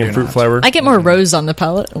get the same do fruit not. flavor I get more rose on the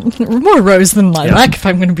palate. More rose than lilac, if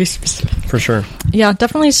I'm going to be specific. for sure. Yeah,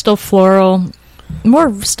 definitely still floral.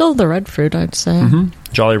 More still the red fruit, I'd say.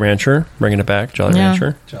 Jolly Rancher, bringing it back. Jolly Yeah.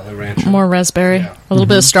 Rancher, Jolly Rancher. More raspberry. Yeah. A little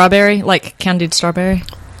bit of strawberry, like candied strawberry,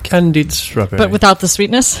 candied strawberry. but without the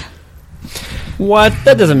sweetness. what?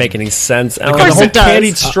 That doesn't make any sense. Of course the whole it does.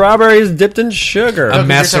 candied strawberries dipped in sugar. A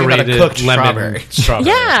because you're talking about a macerated cooked lemon strawberry. strawberry.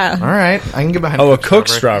 Yeah. All right. I can get behind Oh, a cooked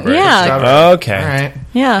strawberry. Yeah. Strawberry. Okay. All right.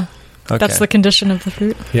 Yeah. Okay. That's the condition of the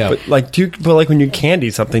fruit. Yeah. But like when you candy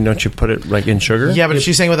something, don't you put it like in sugar? Yeah, but if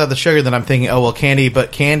she's saying without the sugar, then I'm thinking, oh, well,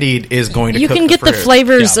 but candied is going to You cook can get the fruit.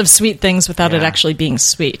 flavors Yeah. of sweet things without it Yeah. actually being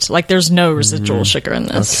sweet. Like there's no residual sugar in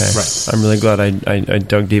this. Okay. Right. I'm really glad I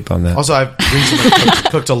dug deep on that. Also, I've recently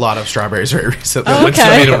cooked a lot of strawberries very recently. Oh, Winston,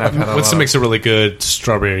 okay. made I've had a Winston lot. makes a really good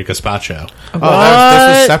strawberry gazpacho. Oh,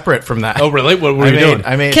 this was separate from that. Oh, really? What were you doing?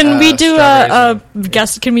 I made. Can we do strawberries a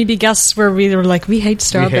guess? Can we be guests where we were like we hate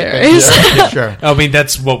and- we hate- strawberries? Yeah, sure. I mean,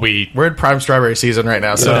 that's what we. We're in prime strawberry season right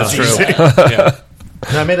now, so That's it's true. easy. Yeah.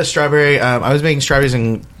 And I made a strawberry. I was making strawberries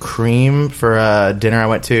and cream for a dinner I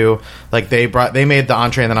went to. Like they made the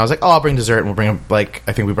entree, and then I was like, "Oh, I'll bring dessert." And we'll bring like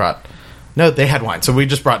I think we brought. No, they had wine, so we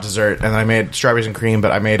just brought dessert, and I made strawberries and cream.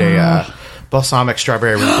 But I made a balsamic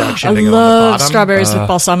strawberry reduction. I to go on the love bottom. strawberries with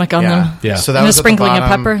balsamic on them. Yeah. So that And a was at the sprinkling of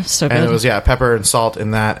bottom, pepper, so and good. it was pepper and salt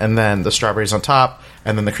in that, and then the strawberries on top,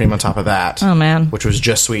 and then the cream on top of that. Oh, man. which was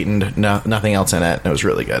just sweetened, nothing else in it. It was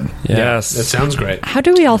really good. Yes. That sounds great. How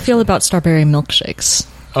do we all feel about strawberry milkshakes?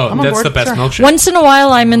 Oh, on that's board. the best Sure. milkshake. Once in a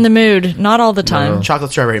while, I'm in the mood. Not all the time.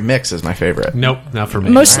 Chocolate strawberry mix is my favorite. Nope, not for me.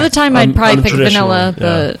 Most of the time, I'd probably I'm pick traditional, vanilla,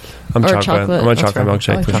 yeah. but I'm or chocolate. I'm a That's chocolate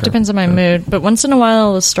fair. milkshake for sure. Depends on my mood. But once in a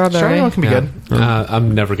while, a Strawberry strawberry. one can be Yeah. good.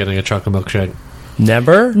 I'm never getting a chocolate milkshake.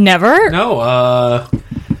 Never? Never. No,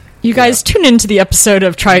 You guys tune into the episode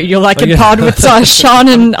of Try It You Like It Okay. Pod with Sean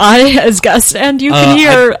and I as guests, and you can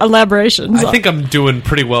hear elaborations. I think I'm doing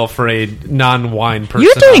pretty well for a non-wine person.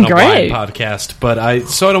 You're doing on a great. Wine podcast, but I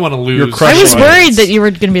don't want to lose. You're crushing I was it. worried that you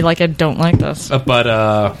were going to be like, I don't like this. But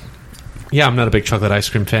Yeah, I'm not a big chocolate ice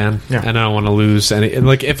cream fan, Yeah. and I don't want to lose any.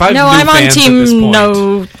 Like, if I No, I'm on team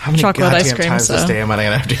no How many chocolate goddamn ice cream. times this So day am I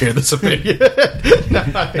going to have to hear this opinion?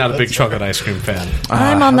 not a big chocolate ice cream fan.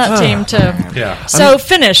 I'm on that team too. Yeah. So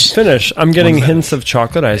finish. Finish. I'm getting hints of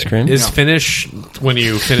chocolate ice cream. Is finish when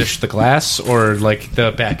you finish the glass or like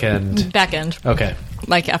the back end? Back end, Okay.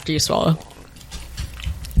 like after you swallow.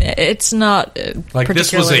 It's not Like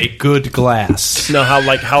this was a good glass. No, how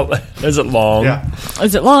is it long? Yeah.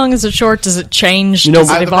 Is it long? Is it short? Does it change? You know, Does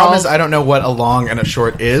it The problem evolve? is I don't know what a long and a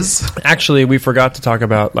short is. Actually, we forgot to talk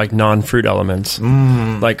about like non-fruit elements,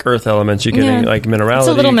 like earth elements. You're getting Yeah. like minerality. It's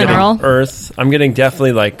a little you're getting mineral. Earth. I'm getting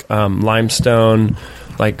definitely like limestone,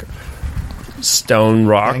 like stone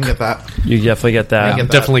rock. I can get that. You definitely get that. I get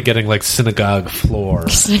that. Definitely getting like synagogue floor.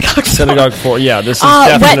 Synagogue floor. Yeah, this is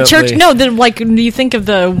wet definitely church. No, like you think of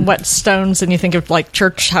the wet stones and you think of like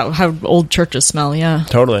church, how old churches smell. Yeah.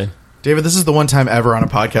 Totally. David, this is the one time ever on a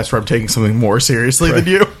podcast where I'm taking something more seriously than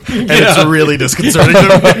you, and it's really disconcerting to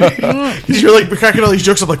me. Because you're like cracking all these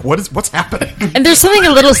jokes. I'm like, what's happening? And there's something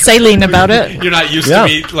a little saline about it. You're not used Yeah.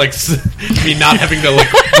 to me like me not having to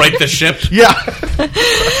like right the ship. Yeah,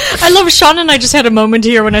 I love Sean and I just had a moment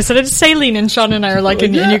here when I said it's saline, and Sean and I are like,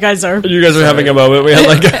 and you guys are, You guys are having a moment. We had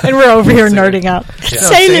like and we're over here nerding out.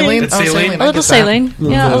 Saline. It's saline. A little saline.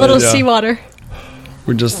 Yeah, a little seawater.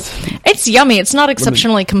 we're just. It's yummy. It's not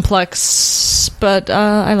exceptionally complex, but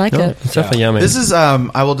I like it. It's definitely yummy. this is.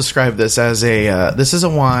 I will describe this as a. This is a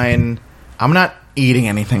wine. I'm not eating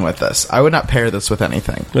anything with this. I would not pair this with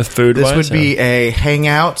anything. With food. This would be a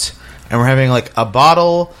hangout, and we're having like a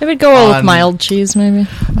bottle. It would go well with on- mild cheese, maybe.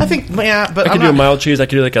 I think, yeah, but I could do a mild cheese. I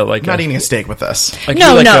could do like a I'm not eating a steak with this. I could No,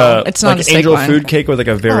 do like no, a, it's not like a steak angel wine. food cake with like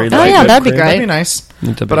a very Oh, light yeah, whipped that'd be cream. great. That'd be nice.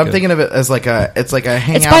 That'd be But I'm good. thinking of it as like a. It's like a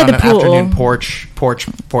hangout by on the an pool. afternoon porch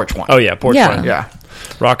wine. Oh yeah, porch Yeah. wine. Yeah.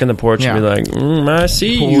 Rocking the porch Yeah. and be like, I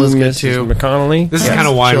see Pool you, is good, Mrs. too. McConnelly. This is Yeah. kind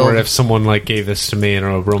of wine Chill. where if someone like gave this to me in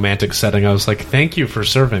a romantic setting, I was like, "Thank you for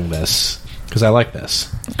serving this because I like this."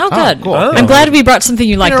 Oh, good. cool. I'm glad we brought something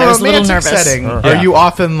you liked. In a I was a little romantic nervous. setting, Yeah. are you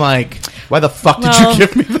often like, why the fuck did Well, you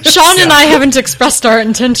give me this? Sean and I haven't expressed our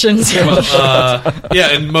intentions.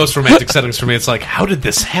 Yeah, in most romantic settings for me, it's like, "How did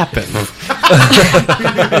this happen?"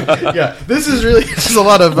 Yeah, this is a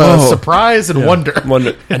lot of surprise and wonder.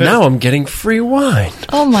 And now I'm getting free wine.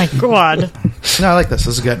 Oh my god. No, I like this.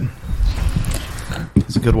 This is good.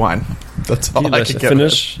 It's a good wine. That's all I Let's can get.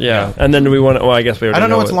 finish. Yeah. And then do we want to, well, I guess we already I don't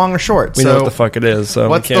know what's what- long or short. We so know what the fuck it is. So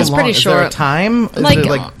what's we the can't. long? pretty Is there a short. time? Is Like, it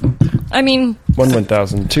like I mean, 1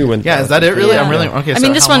 1,000, 2 1,000. yeah? Is that it? Really? yeah. I'm really okay. I so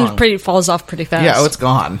mean, this how one long? falls off pretty fast. Yeah. Oh, it's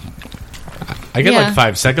gone. I get Yeah. like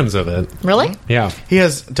 5 seconds of it. really. Yeah, He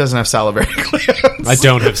doesn't have salivary glands. I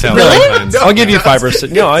don't have salad Really? glands. I'll give you 5 or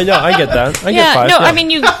 6. No, I get that. I get Yeah. 5. No, yeah. I mean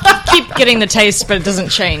you keep getting the taste, but it doesn't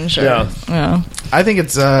change. Or, Yeah. yeah. I think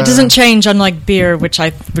it's. It doesn't change, unlike beer, which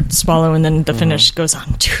I would swallow, and then the finish goes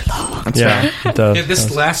on too long. Yeah, it does. Yeah,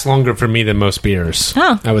 this lasts longer for me than most beers.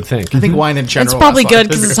 Huh. I would think. I think wine in general. It's probably lasts good longer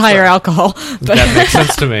because than it's beer. higher alcohol. But That makes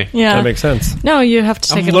sense to me. yeah, That makes sense. no, you have to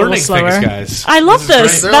take I'm it a little learning slower. things, guys. I love This is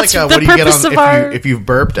this. Is there That's like a, the what do you get purpose on of our. if you've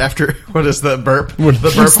burped after? What is the burp? The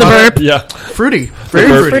burp. What's the on it? burp? Yeah. Fruity. Very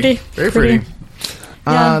burp. fruity. Fruity. Very Fruity. fruity.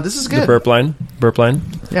 Yeah. This is The good. burp line. Burp line.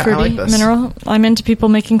 Yeah, I Fruity like this. mineral. I'm into people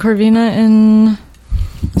making Corvina in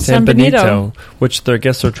San Benito. Which I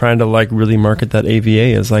guess they're trying to like really market that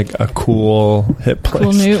AVA as like a cool hip place.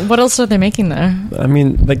 Cool new. What else are they making there? I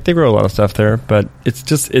mean, like they grow a lot of stuff there, but it's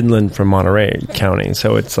just inland from Monterey County,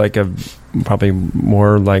 so it's like a probably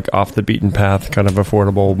more like off the beaten path, kind of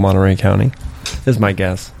affordable Monterey County, is my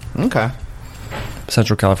guess. Okay.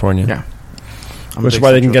 Central California, Yeah. I'm a which is big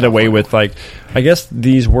why they can Central get away California. with like, I guess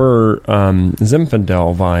these were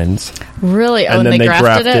Zinfandel vines, Really? Oh, and then they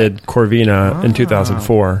grafted grafted it? Corvina in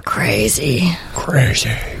 2004. Crazy. Crazy.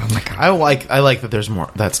 I like that there's more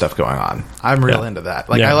that stuff going on. I'm real Yeah. into that.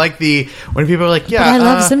 Like Yeah. I like when people are like, yeah, But I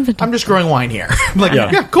love Zinfandel. I'm just growing wine here. I'm like,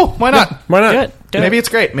 Yeah. yeah, cool. Why not? Why not? Good. Do Maybe it. it's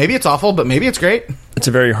great. Maybe it's awful, but maybe it's great. It's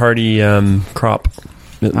a very hardy crop.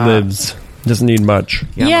 It lives. Doesn't need much.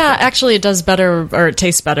 Yeah, actually, it does better, or it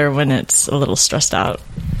tastes better when it's a little stressed out.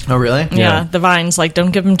 Oh, really? Yeah, the vines, like, don't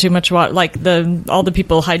give them too much water. Like, all the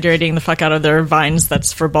people hydrating the fuck out of their vines,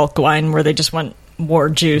 that's for bulk wine, where they just want more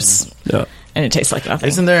juice, Yeah. and it tastes like nothing.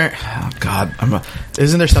 Isn't there? Oh God,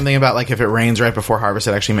 isn't there something about like if it rains right before harvest,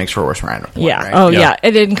 it actually makes for worse wine? Yeah. Right? Oh, Yeah. yeah.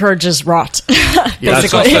 It encourages rot. That's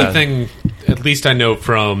Basically. also Yeah. the thing, at least I know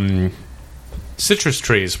from citrus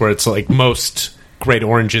trees, where it's like most great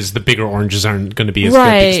oranges, the bigger oranges aren't going to be as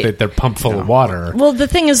Right. good because they're pumped full of water. Well, the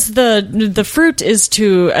thing is, the fruit is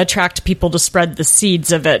to attract people to spread the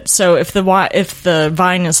seeds of it. So if the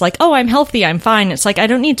vine is like, oh, I'm healthy, I'm fine, it's like, I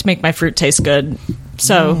don't need to make my fruit taste good.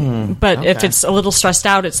 So, but if it's a little stressed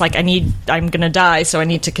out, it's like I'm gonna die, so I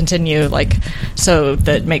need to continue, like, so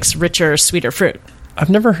that makes richer, sweeter fruit. I've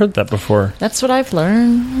never heard that before. That's what I've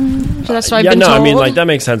learned. That's what I've been told. I mean, like, that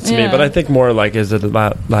makes sense to me, Yeah. but I think more like, is it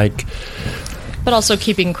about, like... But also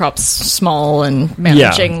keeping crops small and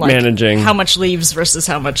managing how much leaves versus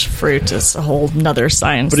how much fruit is a whole nother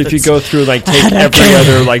science. But if you go through, like, take every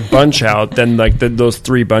other, like, bunch out, then, like, those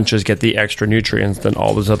 3 bunches get the extra nutrients than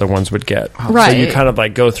all those other ones would get. Right. So you kind of,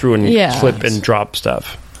 like, go through and clip and drop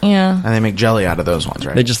stuff. Yeah. And they make jelly out of those ones,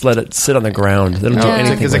 right? They just let it sit on the ground. They don't do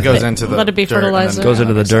anything because with it goes into the let it be dirt and then fertilizer. It goes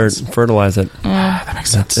into the dirt, fertilize it. that makes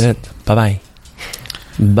sense. That's it. Bye-bye.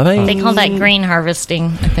 Bye-bye. They call that grain harvesting,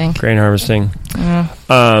 I think. Grain harvesting.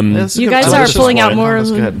 You guys are pulling out more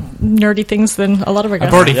That's good. nerdy things than a lot of our guys.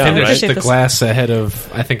 I've already Yeah, finished right. the glass ahead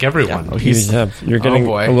of, I think, everyone. You're getting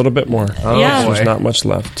boy. a little bit more. Yeah. There's not much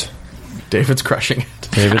left. David's crushing it.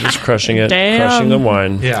 David is crushing it, Damn. crushing the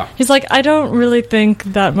wine. Yeah. He's like, I don't really think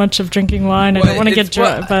that much of drinking wine. I don't want to get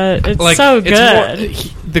drunk, but it's Like, so it's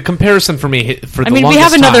good. the comparison for me, for the I mean, we longest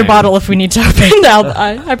have another time bottle if we need to open.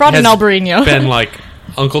 I brought an has Albarino. been like,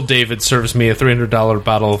 Uncle David serves me a $300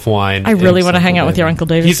 bottle of wine. I really want to hang out with your Uncle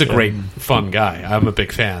David. He's a great, fun guy. I'm a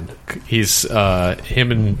big fan. He's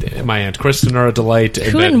him and my Aunt Kristen are a delight.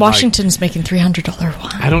 Who in Washington's making $300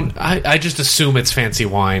 wine? I just assume it's fancy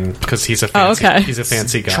wine because he's a fancy. okay. He's a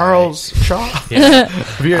fancy guy. Charles Shaw. Yeah.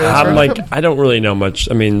 I'm like, I don't really know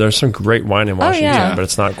much. I mean, there's some great wine in Washington, yeah. but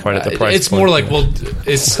it's not quite at the price. It's point. more like, well,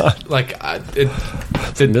 it's like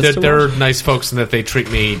they're nice folks in that they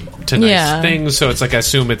treat me to nice things. So it's like I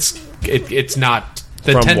assume it's not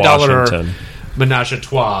the From $10 Washington. menage a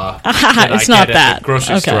trois. It's not that. At the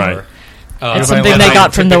grocery Okay. store. Right. It's something they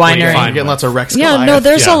got from the winery. You're getting lots of Rex. Yeah, no, Goliath.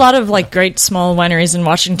 there's Yeah. a lot of like great small wineries in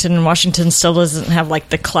Washington, and Washington still doesn't have like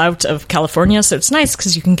the clout of California, so it's nice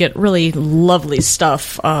because you can get really lovely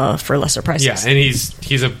stuff for lesser prices. Yeah, and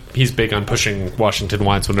he's big on pushing Washington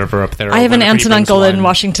wines whenever up there. I have an whenever aunt he and brings uncle wine in to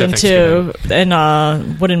Washington Thanksgiving. too, in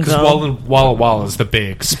Woodinville, Walla Walla is the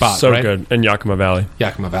big spot, So right? good. And Yakima Valley.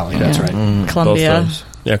 Yakima Valley, that's right. Both Columbia. those.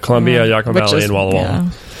 Yeah, Columbia, Yakima Which Valley, is- and Walla Walla. yeah.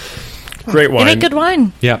 Great They wine. make good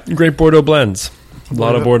wine. Yeah. Great Bordeaux blends. A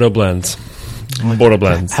lot of Bordeaux blends. Bordeaux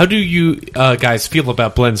blends. How do you guys feel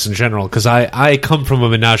about blends in general? Because I come from a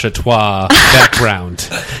menage a trois background.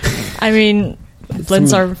 I mean,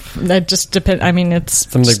 blends are that just depend. I mean, it's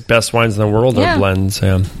Some of the best wines in the world Yeah. are blends.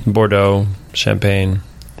 Yeah. Bordeaux, Champagne,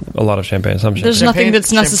 a lot of Champagne. Some there's Champagne. nothing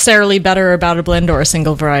that's necessarily better about a blend or a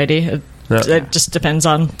single variety. It just depends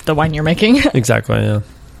on the wine you're making. Exactly, yeah.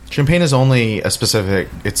 Champagne is only a specific.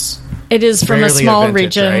 It is from a Rarely a small vintage,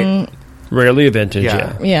 region. Rarely a vintage,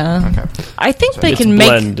 Yeah. yeah. Yeah. Okay. I think they It's can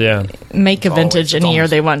blend, yeah. make a vintage it's any year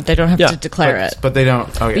almost- they want. They don't have Yeah. to declare it. But they don't.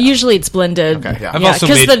 Oh yeah. But usually it's blended. Okay, yeah. I've Yeah, also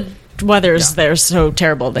because made- the weather's there so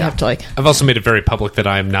terrible. They have to like. I've also made it very public that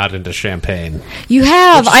I am not into champagne. You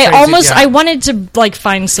have. Which is I crazy, yeah. I wanted to like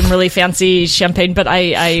find some really fancy champagne, but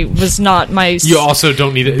I was not my. You also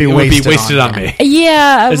don't need it. It would be wasted on me.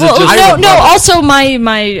 Yeah. Is it Well, just- no, I would no. love it. Also,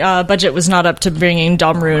 my budget was not up to bringing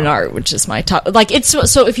Dom Ruinart, which is my top. Like it's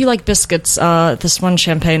so. If you like biscuits, this one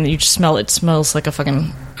champagne that you just smell, it smells like a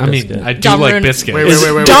fucking. I mean, I do Dom like Ruin- biscuits.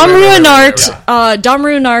 Wait. Dom wait. Ruinart. Dom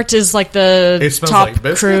Ruinart is like the It smells top like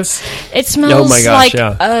crew. biscuits? It smells Oh my gosh, like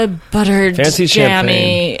yeah. a buttered Fancy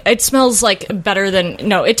jammy. It smells like better than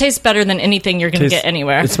it tastes better than anything you're going to get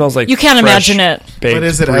anywhere. It smells like you can't fresh imagine it. baked But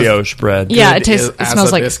is it as- brioche bread. Yeah, it tastes. It As smells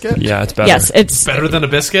a like biscuit? Yeah, it's better. yes. It's Better than a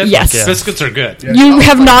biscuit? Yes. Yeah. Biscuits are good. you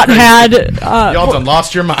have not had. Y'all done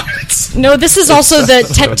lost your minds. No, this is also the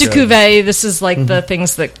tête de cuvée. This is like the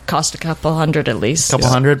things that cost a couple hundred at least. Couple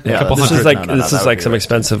hundred. Yeah. Couple This hundred. is like No, this that is would like be some right.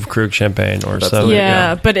 expensive Krug champagne or That's some. the-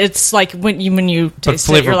 Yeah, but it's like when you taste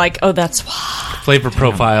it, flavor- you're like, oh, that's Flavor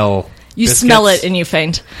profile. you biscuits. smell it and you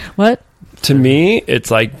faint. What? To me,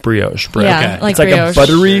 it's like brioche bread. Yeah, Okay. like It's like brioche. a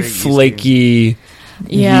buttery, Very yeasty. flaky,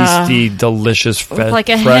 Yeah. yeasty, delicious, With like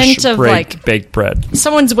a fresh hint of, like- baked bread.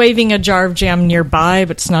 Someone's waving a jar of jam nearby,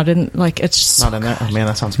 but it's not in. Like it's just Not in there. Oh man,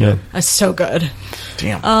 that sounds good. it's so good.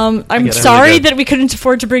 Damn. I'm get it. sorry Really good. that we couldn't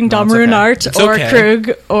afford to bring Dom it's okay. Ruinart It's or okay.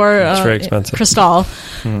 Krug or very expensive. Cristal.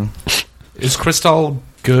 Is Cristal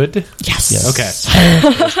good? Yes.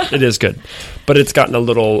 Okay. It is good, but it's gotten a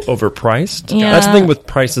little overpriced. Yeah. That's the thing with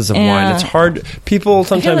prices of wine. Yeah. It's hard. People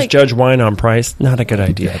sometimes like- judge wine on price. Not a good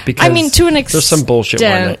idea because I mean, to an extent, there's some bullshit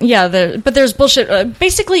wine. Yeah, but there's bullshit.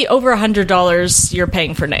 Basically, over $100 you're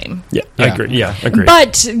paying for name. Yeah, Yeah. I agree. Yeah, agree.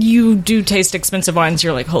 But you do taste expensive wines.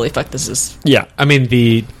 You're like, holy fuck, this is. yeah, I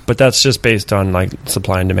mean, but that's just based on like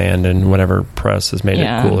supply and demand and whatever press has made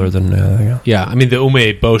Yeah. it cooler than. the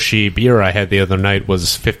Ume Boshi beer I had the other night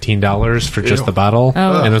was $15 for just the bottle.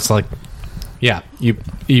 Oh. And it's like, Yeah, you.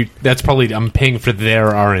 That's probably I'm paying for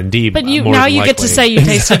their R&D. But now you get to say you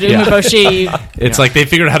tasted umeboshi. It's like they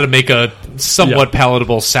figured out how to make a somewhat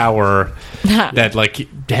palatable sour that like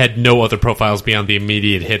had no other profiles beyond the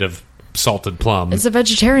immediate hit of salted plum. As a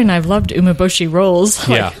vegetarian, I've loved umeboshi rolls.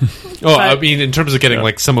 Yeah. I mean, in terms of getting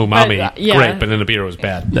like some umami, yeah. great. But in a beer, it was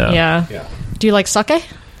bad. No. Yeah. Do you like sake?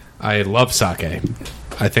 I love sake.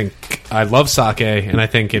 I love sake, and I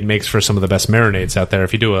think it makes for some of the best marinades out there.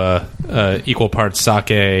 If you do a equal parts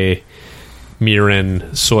sake,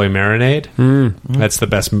 mirin, soy marinade, that's the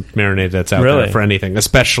best marinade that's out there for anything,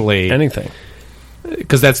 especially anything.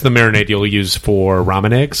 Because that's the marinade you'll use for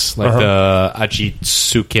ramen eggs, like the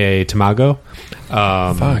Ajitsuke tamago.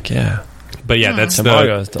 Fuck yeah! But yeah, that's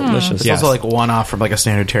tamago is delicious. It's also like one off from like a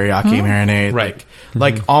standard teriyaki marinade, right?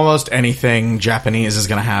 Like almost anything Japanese is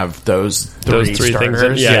going to have those three things.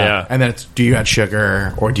 starters. Yeah. And then do you add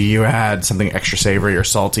sugar or do you add something extra savory or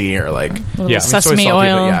salty or like sesame soy salty,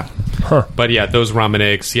 oil? But yeah, those ramen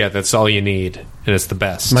eggs, that's all you need, and it's the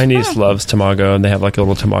best. My niece loves tamago, and they have like a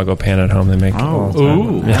little tamago pan at home. They make all the time.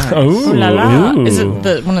 Ooh, yeah. Ooh la la! Is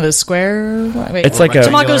it one of the square? Wait, it's like a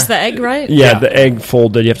tamago's the egg, right? Yeah, the egg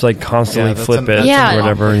folded. You have to like constantly flip it, or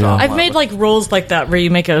whatever. I've made like rolls like that where you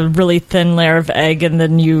make a really thin layer of egg and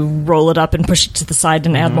then you roll it up and push it to the side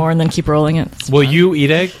and add more and then keep rolling it. Will you eat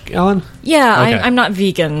egg, Ellen? Yeah, Okay. I'm not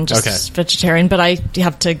vegan, just vegetarian, but I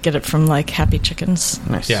have to get it from like Happy Chickens.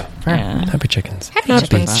 Nice. Yeah. Happy chickens.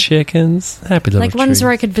 Happy chickens. Happy little like ones trees.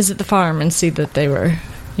 where I could visit the farm and see that they were,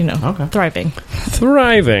 thriving.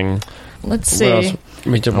 Thriving. Let's What see. else?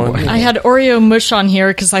 I had Oreo mush on here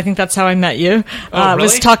because I think that's how I met you. I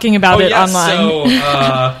was talking about it online. So,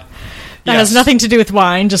 that has nothing to do with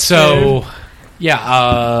wine. Just another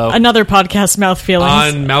podcast, Mouth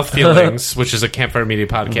Feelings. On Mouth Feelings, which is a Campfire Media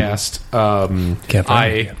podcast,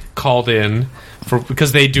 I called in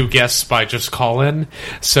because they do guests by just call in.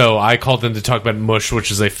 So I called in to talk about mush, which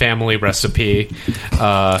is a family recipe.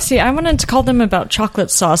 See, I wanted to call them about chocolate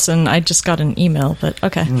sauce, and I just got an email. But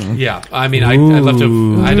okay, yeah. I mean, I'd love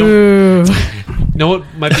to. I don't know what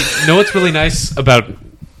might be. Know what's really nice about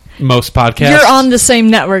most podcasts? You're on the same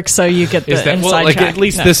network, so you get the inside track. At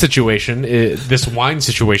least this situation, this wine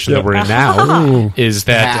situation that we're in now, is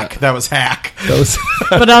that that was hack.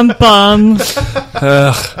 But I'm bummed.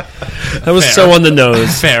 That was so on the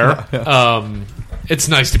nose. Fair. It's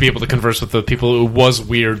nice to be able to converse with the people. It was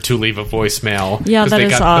weird to leave a voicemail. Yeah, that they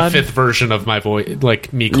is got odd. the fifth version of my voice,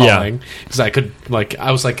 like me calling, because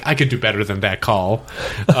I was like, I could do better than that call.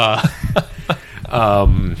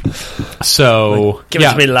 So give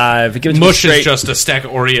it to me live. Give it to mush me straight. is just a stack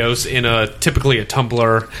of Oreos in typically a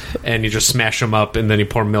tumbler, and you just smash them up, and then you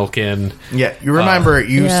pour milk in. Yeah, you remember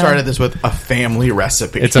you started this with a family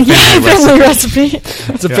recipe. It's a family recipe.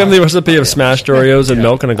 It's a family recipe of smashed Oreos and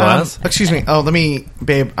milk in a glass. Excuse me. Oh,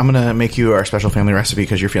 babe, I'm going to make you our special family recipe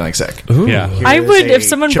because you're feeling sick. Ooh. Yeah. I would, if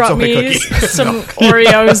someone brought me some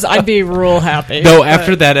Oreos, I'd be real happy. No,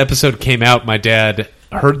 after that episode came out, my dad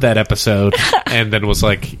heard that episode and then was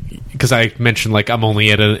like, because I mentioned like I'm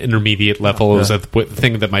only at an intermediate level. It was a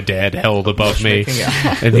thing that my dad held above me,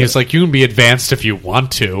 and he was like, "You can be advanced if you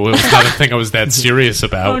want to." It was not a thing I was that serious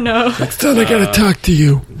about. Oh no! Next time I gotta talk to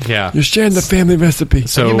you. Yeah, you're sharing the family recipe.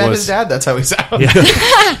 So you met his dad. That's how he sounds.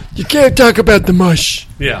 Yeah. You can't talk about the mush.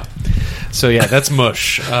 Yeah. So yeah, that's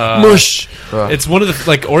mush. Mush. It's one of the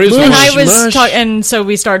like Oreos. And I was and so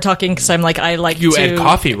we started talking because I'm like I like you to add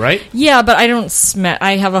coffee, right? Yeah, but I don't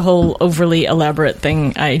I have a whole overly elaborate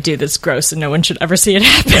thing I do that's gross and no one should ever see it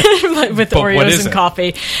happen with Oreos and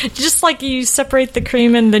coffee. Just like you separate the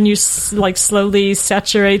cream and then you like slowly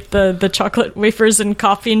saturate the chocolate wafers in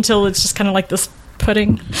coffee until it's just kind of like this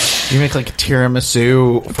pudding. You make like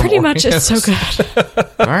tiramisu. From Pretty much, Oreos. it's so good.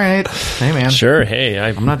 All right, hey man. Sure. Hey,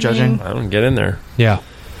 I'm not judging. I don't get in there. Yeah.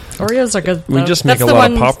 Oreos are good. We just make a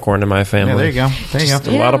lot of popcorn in my family. Yeah, there you go. There you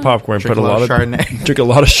go. A lot of popcorn. Drink Put a lot of Chardonnay. Drink a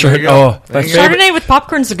lot of Chardonnay. Oh, Chardonnay with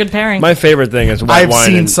popcorn is a good pairing. My favorite thing is white wine. I've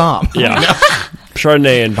seen some. Yeah.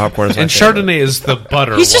 Chardonnay and popcorn is my favorite. Chardonnay is the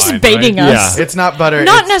butter. He's just wine, baiting right? us. It's not butter.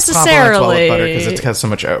 Not it's necessarily because it has so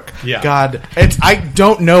much oak. Yeah. God, I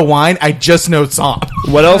don't know wine. I just know some.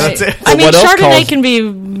 What else? That's it. I mean, what else Chardonnay can be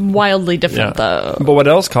wildly different, though. But what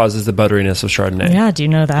else causes the butteriness of Chardonnay? Yeah, do you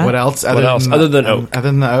know that? What else? Other than oak?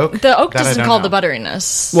 Other than the oak? The oak That I doesn't don't call know. the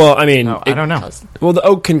butteriness. Well, I mean, I don't know. Well, the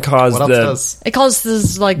oak can cause What else does? It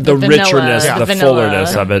causes like the vanilla, richness, the vanilla.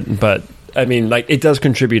 fullerness of it, but. I mean, like it does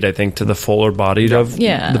contribute, I think, to the fuller bodied of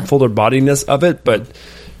the fuller bodiness of it, but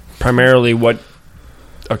primarily what?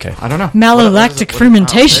 Okay, I don't know. Malolactic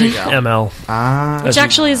fermentation, ML, which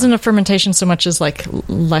actually isn't a fermentation so much as like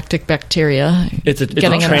lactic bacteria. It's a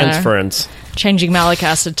getting in transference, changing malic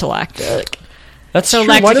acid to lactic. That's So true.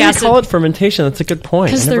 Why lactic do they acid- call it fermentation? That's a good point.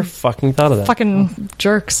 I 'Cause never they're fucking thought of that. Fucking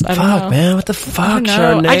jerks. I don't know. Fuck, man. What the fuck, know.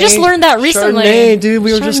 Chardonnay? I just learned that recently. Chardonnay, dude.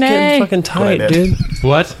 We were just getting Chardonnay. fucking tight, What I did. dude.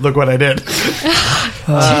 What? Look what I did.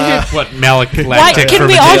 What lactic Why can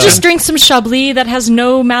we all fermentation? just drink some Chablis that has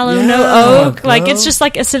no mallow, no oak? Like it's just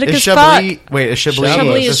like acidic Is as fuck. Wait, is Chablis?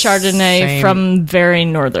 Chablis is the Chardonnay same- from very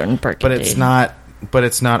northern Burgundy. But it's not. But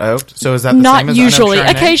it's not oaked. So is that the Not same as usually. unoaked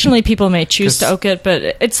Chardonnay? Occasionally, people may choose to 'Cause- oak it,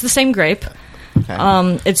 but it's the same grape.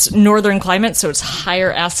 Okay. It's northern climate, so it's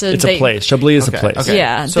higher acid. It's a place. Chablis is a place. Okay.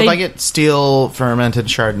 Yeah, So if they- I get steel fermented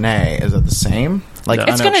Chardonnay, is it the same? Like No.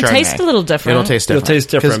 It's unoaked gonna Chardonnay? taste a little different. It'll taste different. It'll taste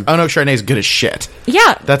different. Because unoaked Chardonnay is good as shit.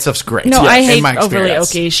 Yeah. That stuff's great. No, I In hate my overly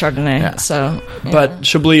experience. oaky Chardonnay. Yeah. So, yeah. But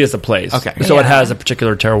Chablis is a place. Okay. So it Yeah. has a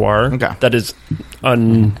particular terroir Okay. that is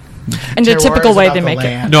and the Terroir typical is way about they the make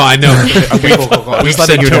land. No, I know. Okay, cool. We've Just said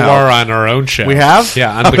letting you know. terroir on our own show. We have?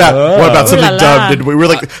 Yeah. On What the, about something Ooh la la. dumb? Did we? We're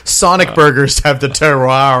like Sonic Burgers have the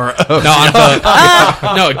terroir. no, on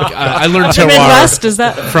the, I learned the Midwest terroir is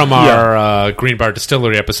that? from our Green Bar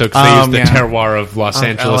Distillery episode because they use the yeah. terroir of Los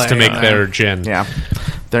Angeles LA, to make yeah. their gin. Yeah,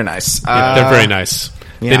 they're nice. They're very nice.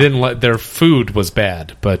 yeah. They didn't let their food was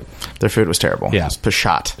bad, but Their food was terrible. Yeah. It's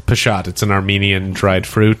pashat. pashat. It's an Armenian dried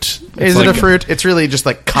fruit. Is it a fruit? It's really just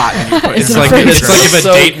like cotton. It's it a like fruit? it's like if a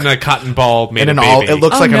So- date and a cotton ball made and a an baby. olive. It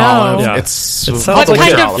looks Oh, like an no. olive. Yeah. It's It sounds What like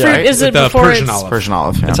kind a- of fruit right? is it The before Persian it's... olive. Persian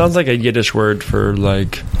olive. Yeah. It sounds like a Yiddish word for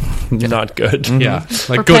like not good. Yeah, like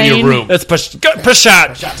For go to pain. your room. It's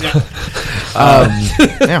pashat.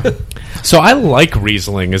 yeah. So I like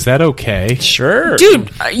Riesling. Is that okay? Sure,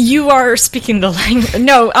 Dude, you are speaking the language.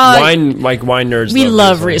 No, wine like wine nerds. we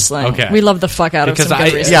love Riesling. Okay. We love the fuck out Because of some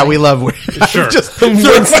good I- Riesling. Yeah, we love. Sure.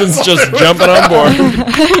 Winston's just jumping on board.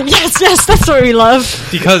 yes, that's what we love.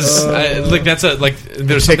 Because like that's a like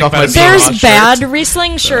there's Take something off my about it being There's raw bad shirt.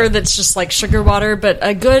 Riesling, sure, that's just like sugar water, but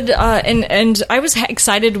a good and I was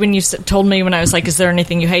excited when you told me when I was like, "Is there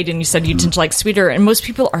anything you hate?" And you said you tend to like sweeter, and most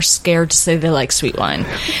people are scared to say they like sweet wine,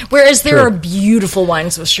 whereas there are beautiful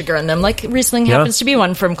wines with sugar in them. Like Riesling happens to be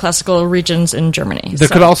one from classical regions in Germany. There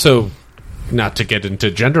So- could also, not to get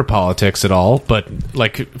into gender politics at all, but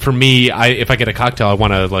like for me, if I get a cocktail, I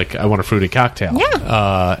want a fruity cocktail.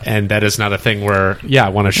 Yeah. And that is not a thing where I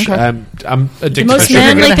want to. I'm addicted the to most sugar.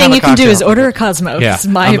 manly gonna thing have a you can do is cocktail. order a Cosmo. Yeah, That's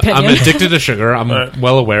my I'm opinion. addicted to sugar. I'm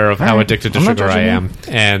well aware of how addicted to I'm not sugar I judging you. am,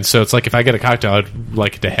 and so it's like if I get a cocktail, I'd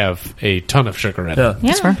like it to have a ton of sugar in it.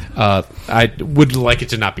 yeah. I would like it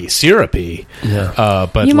to not be syrupy. Yeah.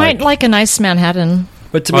 But You might like a nice Manhattan.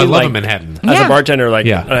 But to I me, love like, a Manhattan. as Yeah. a bartender, like,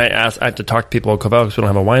 Yeah. and I have to talk to people at Covell because we don't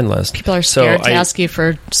have a wine list. People are So scared to I- ask you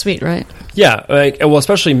for sweet, right? Yeah, like, well,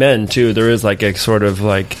 especially men too. There is like a sort of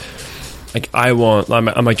like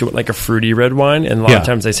I'm like, you want like a fruity red wine, and a lot Yeah. of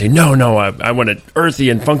times they say no, I want it earthy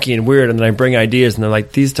and funky and weird, and then I bring ideas, and they're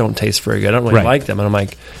like, these don't taste very good. I don't really Right. like them, and I'm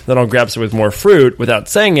like, then I'll grab some with more fruit without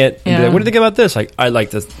saying it, and be Yeah. like, what do you think about this? Like, I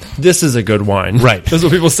like this. This is a good wine, Right. That's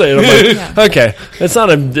what people say. And I'm like, okay, it's not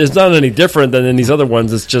any different than in these other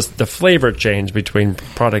ones. It's just the flavor change between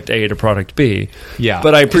product A to product B. Yeah.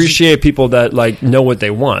 but I appreciate people that like know what they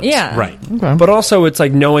want. Yeah. Right. But also, it's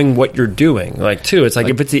like knowing what you're doing. Like, too, it's like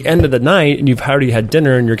if it's the end of the night and you've already had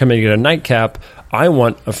dinner and you're coming to get a nightcap, I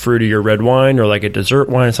want a fruitier red wine or like a dessert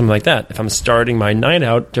wine or something like that. If I'm starting my night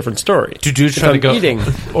out, different story. Do dudes If try to I'm go eating,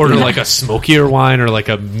 order like a smokier wine or like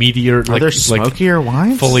a meatier, Are like there like smokier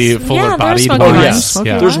wines? fuller there are bodied smoky oh wines? yeah, wines.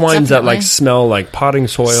 Yeah. there's wines that like Definitely. smell like potting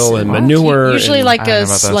soil and manure. Usually and like I don't know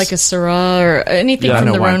about those. like a Syrah or anything Yeah, I from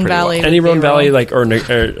know the wine Rhone pretty well. Valley. any would be Rhone Valley, real-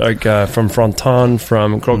 like from Fronton,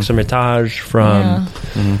 from Croix Hermitage, from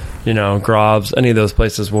Graves, any of those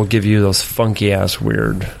places will give you those funky ass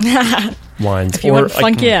weird wines. If you want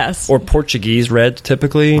funky ass. or Portuguese red,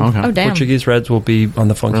 typically. Okay. Oh, damn. Portuguese reds will be on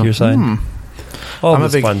the funkier side. All I'm a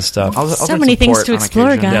this big- fun stuff. I'll So drink many some things port to on explore,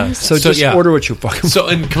 occasion. guys. yeah. So So, just yeah. order what you fucking So,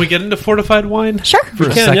 and can we get into fortified wine? Sure. For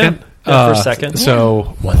a can, second? yeah. Yeah, for a second.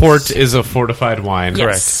 So, port is a fortified wine.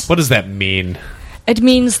 Yes. What does that mean? It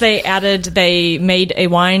means they made a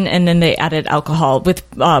wine and then they added alcohol. With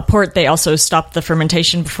port, they also stopped the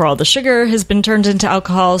fermentation before all the sugar has been turned into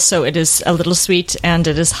alcohol, so it is a little sweet and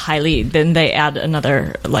it is then they add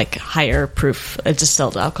another like higher proof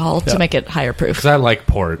distilled alcohol to make it higher proof. Because I like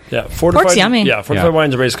port. Yeah, fortified. Port's yummy. Yeah, fortified Yeah.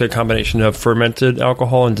 wines are basically a combination of fermented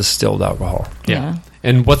alcohol and distilled alcohol. Yeah.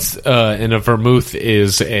 And what's in a vermouth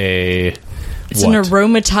is a It's what? an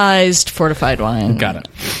aromatized fortified wine. Got it.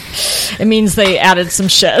 It means they added some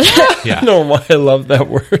shit. Yeah. I don't know why I love that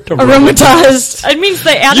word. Aromatized. It means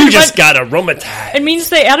they added. You just got aromatized. It means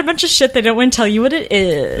they add a bunch of shit they don't want to tell you what it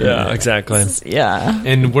is. Yeah, exactly. Yeah.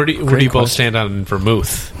 And where do you both stand on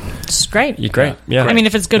vermouth? It's great. You're great. Yeah. I mean,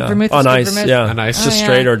 if it's good vermouth, on it's ice. good vermouth. Yeah, On ice. Just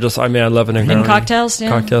straight or just. I mean, I love it in cocktails. Yeah.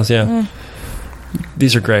 Cocktails. Yeah.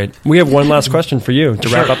 These are great. We have one last question for you to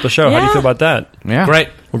wrap up the show. How do you Yeah. feel about that? Yeah. Great.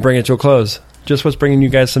 We'll bring it to a close. Just what's bringing you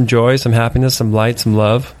guys some joy, some happiness, some light, some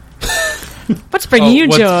love. What's bringing you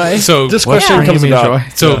what- joy? So This What's question bringing comes me about. joy?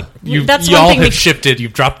 So you That's you one all thing have we- shifted.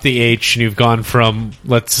 You've dropped the H, and you've gone from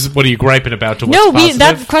what are you griping about to what's No, positive?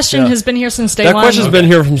 that question has been here since day That one. question's been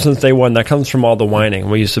here since day one. That comes from all the whining.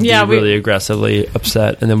 We used to be Yeah, really aggressively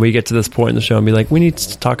upset, and then we get to this point in the show and be like, we need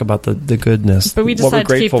to talk about the goodness. But we what we're decided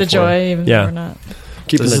to keep grateful the for. joy, even though we're not.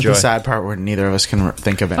 Keeping This the is joy. the sad part where neither of us can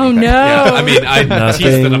think of anything. Oh, no. Yeah, I mean, I teased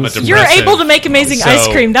that I'm a depressive. You're able to make amazing so- ice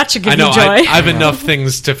cream. That should give I know. you joy. I have enough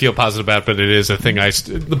things to feel positive about, but it is a thing I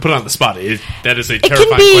put on the spot. That is a It terrifying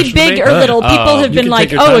can be question to big me. or little. People have you been can like,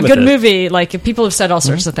 take your "Oh, time a with good it. movie." Like, people have said all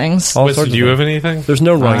sorts of things. All Winston, sorts do you of have things. anything? There's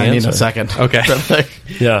no wrong I answer. need a second. Okay.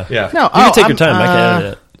 Yeah. Yeah. No, You can take I'm, your time. I can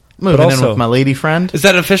edit it. Moving But in also- with my lady friend. Is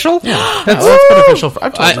that official? That's been official.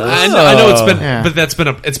 I've told you this. I know it's been, Yeah. but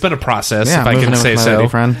it's been a process. Yeah, if I moving can in say with my so. lady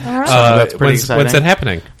friend. All right. So that's pretty when's exciting. that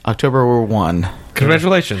happening? October 1.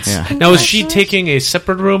 Congratulations. Yeah. Now, is she taking a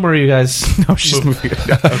separate room, or are you guys? No, she's moving.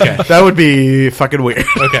 Okay. That would be fucking weird.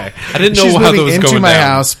 Okay. I didn't know She's how that moving was into going my down.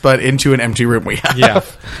 house, but into an empty room we have. Yeah.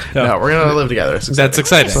 No, we're gonna live together. That's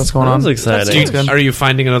exciting. So what's going on? That's exciting. Do you- That's good. are you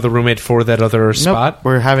finding another roommate for that other spot? Nope,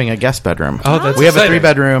 we're having a guest bedroom. Oh, that's we have a exciting.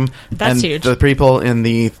 3-bedroom. That's and huge. The people in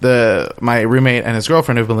my roommate and his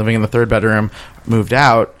girlfriend who've been living in the 3rd bedroom moved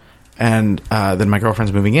out, and then my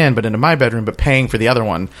girlfriend's moving in, but into my bedroom, but paying for the other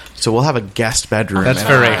one. So we'll have a guest bedroom. That's in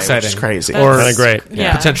very LA, exciting. Which is crazy. Or Kinda great.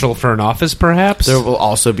 Yeah. potential for an office, perhaps. there will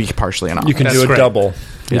also be partially an office. You can That's do a great. double.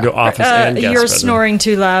 You Yeah. do office and guest You're bedroom. snoring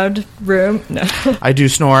too loud. Room. No, I do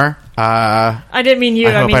snore. I didn't mean you.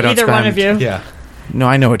 I I hope mean I don't either one of you. spend- Yeah. No,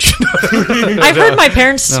 I know what you know. I've heard my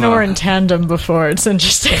parents snore in tandem before. It's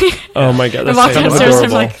interesting. Oh my god, I that's walk so downstairs and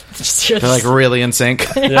I'm adorable. like, just hear They're like this. really in sync.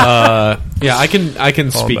 Yeah, I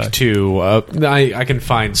can speak back. to. I can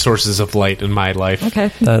find sources of light in my life.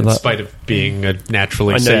 Okay. In spite of being a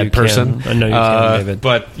naturally I know you sad person. can. I know you can, David.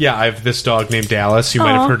 But yeah, I have this dog named Dallas. You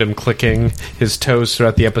might have Aw. heard him clicking his toes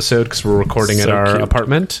throughout the episode because we're recording at So our cute.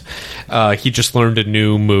 apartment. He just learned a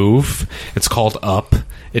new move. It's called up.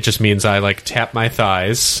 It just means I like tap my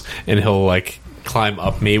thighs and he'll like climb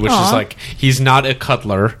up me, which is Aw. like he's not a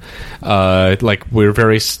cuddler. Like we're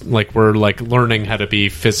learning how to be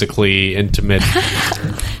physically intimate.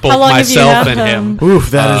 Both How long have you myself had and him? him.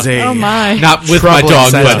 Oof, that is a Oh my. Not with my troubling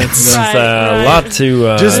dog, but sentence. Right, a right. lot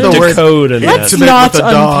to Just the word decode in Let's that. Intimate not with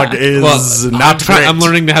a dog unpack. is well, not great. I'm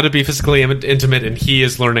learning how to be physically intimate, and he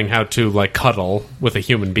is learning how to like cuddle with a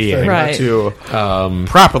human being. Right. to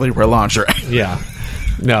properly wear lingerie. Yeah.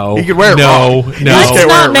 No. He could wear it no. wrong. No. Let's Let's wear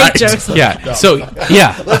not it make right. jokes. Yeah. So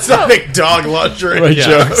yeah. Let's not make dog lingerie Right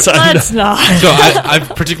Yeah. jokes. Let's not. So I've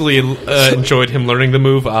particularly enjoyed him learning the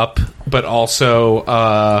move up, but also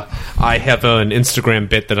I have an Instagram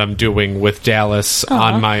bit that I'm doing with Dallas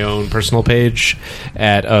on my own personal page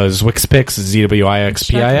at Zwickspix, ZWIXPIX,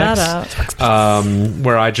 Check that out.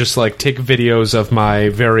 where I just like take videos of my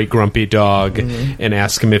very grumpy dog and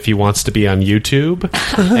ask him if he wants to be on YouTube,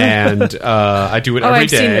 and I do it Oh, every I've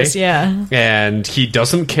day. seen this. Yeah. And he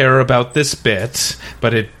doesn't care about this bit,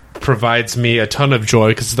 but it provides me a ton of joy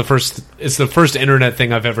because it's the first internet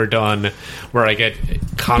thing I've ever done where I get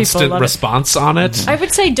constant love it. response on it. I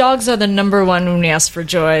would say dogs are the number one when we ask for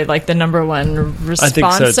joy, like the number one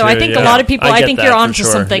response. so, I too, think yeah. a lot of people. I I get think that you're for onto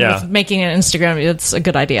sure, something yeah. with making an Instagram. It's a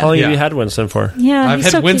good idea. How long Yeah. have you had Winston for? Yeah, I've he's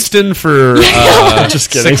had so cute. Winston for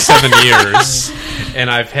Just kidding. 6-7 years, and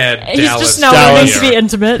I've had He's Dallas just now for a learning year. to be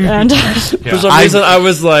intimate, and For some reason, I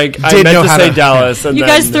was like, I didn't meant know to how say to- Dallas. And you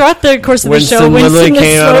then guys throughout the course of the Winston show, literally Winston is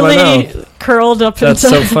came out of my slowly mouth. curled up That's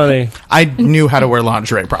into. so funny. I knew how to wear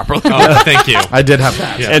lingerie properly. Oh, thank you. I did have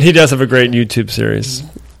that. Yeah. And he does have a great YouTube series.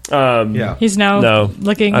 Yeah. He's now No.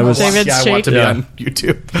 looking I was- David's Yeah, I shape. want to be Yeah. on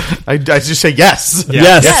YouTube. I just say yes. Yeah.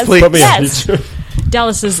 Yes, Yes, please. Put me on Yes. YouTube.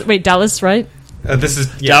 Dallas is Dallas, right? Dallas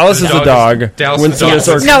is the dog. Dallas Winston is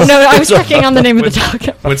is the our- dog. No, I was checking on the name of the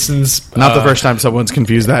dog. Winston's Not the first time someone's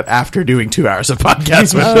confused that after doing 2 hours of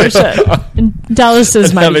podcast with Oh me. shit! And Dallas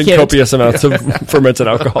is mighty having cute. copious amounts of fermented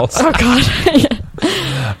alcohols. Oh god!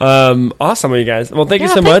 Awesome, you guys. Well, thank you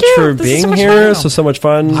Yeah, so thank much you. for This is being so much here. fun. This was so much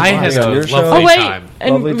fun. I had being on a your show. lovely Oh wait, time.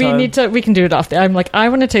 and Lovely we time. need to. We can do it off there. I'm like, I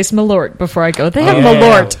want to taste Malort before I go. They have Yeah.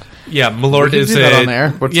 Malort. Yeah, Malort We can is do that on there.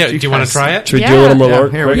 What's- Yeah, you do you want guys- to try it? Should we Yeah. do a little Yeah,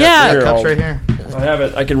 Malort? here we go. Yeah. Cups I'll- right here. I have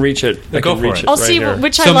it. I can reach it. I Go can for reach it. it. I'll right see here.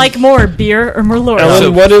 which I Some- like more, beer or Malort. Ellen,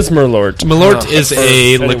 So- what is Merlot? Malort is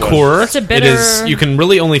a anyone. liqueur. It's a It bitter- is. You can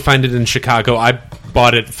really only find it in Chicago. I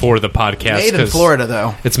bought it for the podcast. Made in 'cause Florida,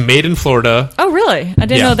 though. It's made in Florida. Oh, really? I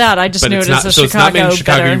didn't know that. I just But knew it's it as not, a so Chicago it's not made in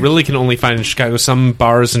Chicago. better. You really can only find it in Chicago. Some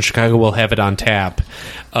bars in Chicago will have it on tap.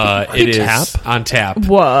 It is tap? on tap.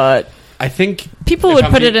 What? I think People if would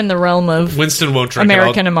I'm put being- it in the realm of Winston won't drink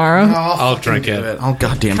American it. Amaro. I'll drink Do it. Oh,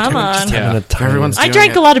 goddamn. Come damn it. on. Just Yeah. Everyone's I doing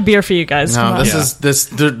drank it. a lot of beer for you guys. Come No, on.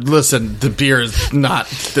 listen, the beer is not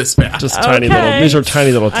this bad. Just tiny Okay. little. These are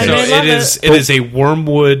tiny little I So tastes. love it is a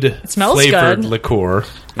wormwood smells flavored good. liqueur.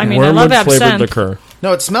 I mean, I love Wormwood flavored absinthe. liquor.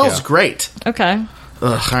 No, it smells Yeah. great. Okay.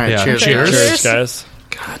 Ugh, all right, Yeah. cheers. Cheers. Cheers, guys.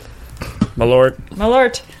 God, my lord. My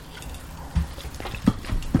lord.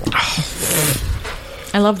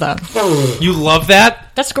 I love that. You love that?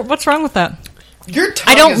 What's wrong with that? Your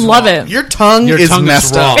tongue I don't is love wrong. it. Your tongue Your is tongue is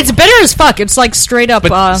messed wrong. up. It's bitter as fuck. It's like straight up.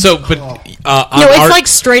 On no, it's our- like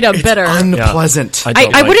straight up It's bitter. unpleasant. I I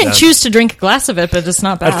don't like wouldn't that. choose to drink a glass of it, but it's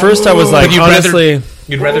not bad. At first, I was like, But honestly,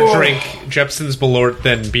 you'd rather drink Jepson's Malort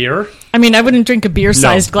than beer? I mean, I wouldn't drink a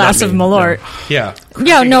beer-sized No, glass not of me, Malort. Yeah.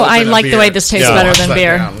 Yeah, no, I Open a like the beer. way this tastes Yeah. better Wash than that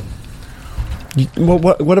beer. down.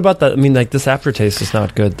 what about that? I mean, like this aftertaste is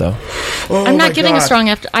not good though. Oh I'm my not getting God. a strong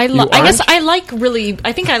after. I guess I like really.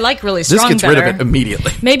 I think I like really This strong. gets better. rid of it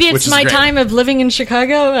immediately. Maybe which it's is my great. time of living in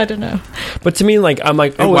Chicago. I don't know. But to me, like I'm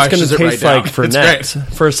like, oh, it's going washes to it taste right like down. It's Fernet.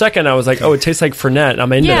 great. For a second, I was like, oh, it tastes like Fernet.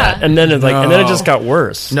 I'm into Yeah. that, and then it's like, and then it just got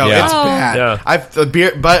worse. No, Yeah. it's Oh. bad. Yeah.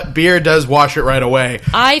 But beer does wash it right away.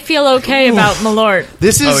 I feel okay about Malort.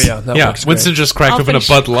 This is. Oh yeah, that Yeah. works Winston great. just cracked I'll open a finish-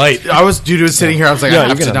 Bud Light. I was sitting here. I was like, Yeah, I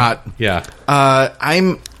have you to can not. Yeah.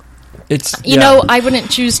 I'm. It's You know, I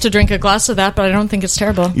wouldn't choose to drink a glass of that, but I don't think it's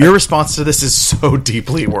terrible. Your response to this is so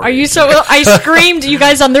deeply worried. Are you so? I screamed. You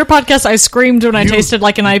guys on their podcast, I screamed when I tasted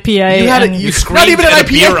like an IPA. You had and you Screamed not even an at a IPA.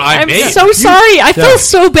 beer I I'm made. so sorry. I feel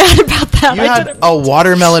so bad about that. You I had didn't. a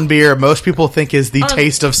watermelon beer most people think is the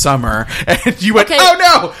taste of summer, and you went, Okay.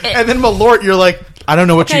 "Oh no!" And then Malort, you're like, "I don't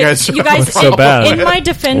know what you guys." So bad. In my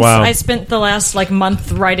defense, Wow. I spent the last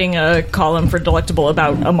month writing a column for Delectable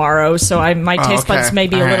about Amaro, so my taste okay. buds may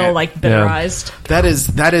be a All little right. bitterized. That is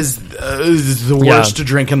the worst to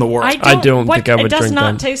drink in the world. I don't think I would It does drink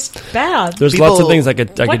not that. taste bad. There's People- lots of things I could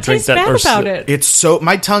what drink tastes that. bad Or about it? It's so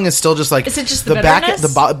my tongue is still just like Is it just the back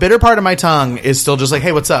bitterness? the bitter part of my tongue is still just like,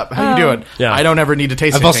 hey, what's up? How you doing? Yeah. I don't ever need to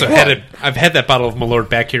taste. I've also anything. had it. I've had that bottle of Malort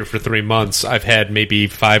back here for 3 months. I've had maybe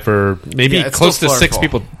 5 or maybe Yeah, it's close to still 6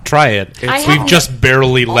 colorful. people try it. I We've have- just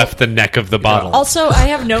barely left the neck of the bottle. Also, I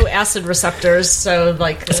have no acid receptors, so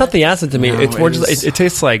It's not the acid to me. No, it's more it just is- it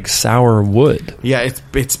tastes like sour wood. Yeah,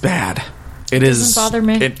 it's bad. It is. doesn't bother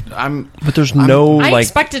me. But there's no I like.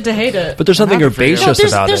 expected to hate it. But there's nothing happy for you.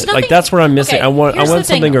 herbaceous about it. Like that's what I'm missing. Okay, I want here's the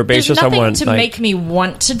something thing. herbaceous. There's I nothing want to like, make me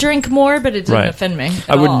want to drink more, but it didn't Right. offend me.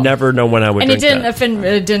 I would at all. never know when I would And it drink didn't that. offend.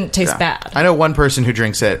 It didn't taste bad. I know one person who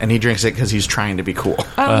drinks it, and he drinks it because he's trying to be cool.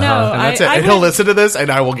 Oh no! And that's it. I And he'll would- listen to this,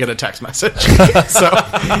 and I will get a text message. So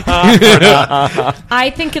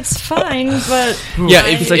I think it's fine, but Yeah,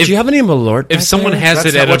 It's like, do you have any Malort? if back someone there? has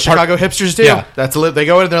that's it not at what a part, Chicago hipsters do. Yeah. That's they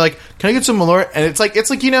go in and they're like, "Can I get some Malort?" And it's like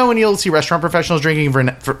when you'll see restaurant professionals drinking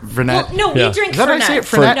Vernet. well, no, Yeah. we drink Is that how I say it? Fernet.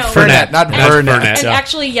 Fernet, No. Fernet, not That's Vernet. Fernet. And Yeah.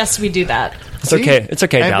 actually, yes, we do that. It's okay. It's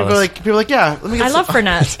okay, And Dallas. people are like, yeah. Let me. Get I some- love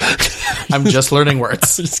Fernet. I'm just learning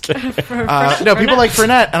words. No, people like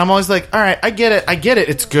Fernet, and I'm always like, all right, I get it.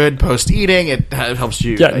 It's good post eating. It helps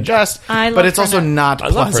you Yeah. digest, I love but it's also Fernet. not I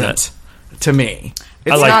love pleasant to me.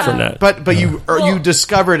 It's I like not, Fernet. but you Well-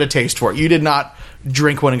 discovered a taste for it. You did not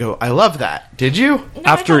drink one and go, I love that. Did you? No,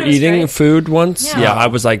 I After thought it was eating great. food once, Yeah. yeah, I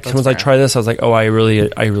was like, once I fair. try this, I was like, oh, I really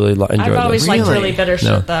enjoyed I've always this. liked Really? really bitter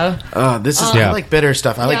shit, though. This is Yeah. I like bitter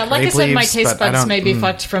stuff. I Yeah, like like I grape said, my leaves, taste but I buds don't- may be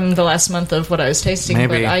fucked from the last month of what I was tasting,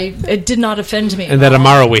 Maybe. but it did not offend me. and at that all.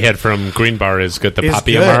 Amaro we had from Green Bar is good. The It's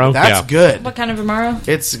Poppy good. Amaro, That's yeah. good. What kind of Amaro?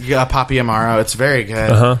 It's Poppy Amaro. It's very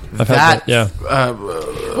good. I've had that, yeah.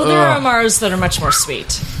 Well, there are Amaros that are much more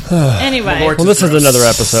sweet. Anyway, Lord, Well, this is another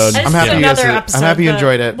episode. This I'm happy is you guys another did it. episode. I'm happy you that-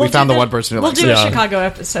 enjoyed it. We we'll found do the one person who We'll likes do it. a Yeah. Chicago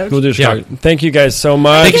episode. We'll do Chicago. Yeah. Thank you guys so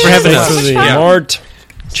much. Thank you for having Thanks us. for the Yeah. Mort.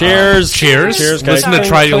 Cheers. Cheers. Cheers, guys. Listen to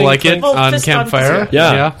Try You Like It Well, on fist Campfire. bumps.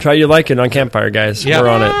 Yeah. Try You Like It on Campfire, guys. Yeah. We're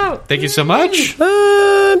on it. Wow. Thank you so much.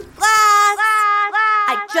 I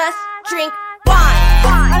just drink wine.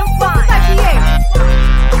 I don't fuck with IPA.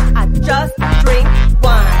 I just drink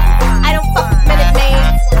wine. I don't fuck with Minute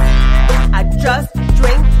Maids. I just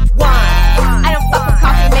drink wine. I don't fuck with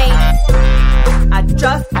coffee mates. I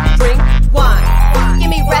just drink wine. Give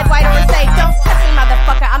me red, white, or rosé. Don't touch me,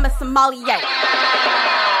 motherfucker. I'm a sommelier.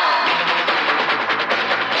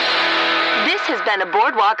 This has been a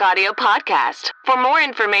Boardwalk Audio podcast. For more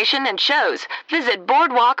information and shows, visit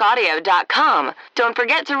boardwalkaudio.com. Don't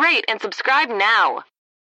forget to rate and subscribe now.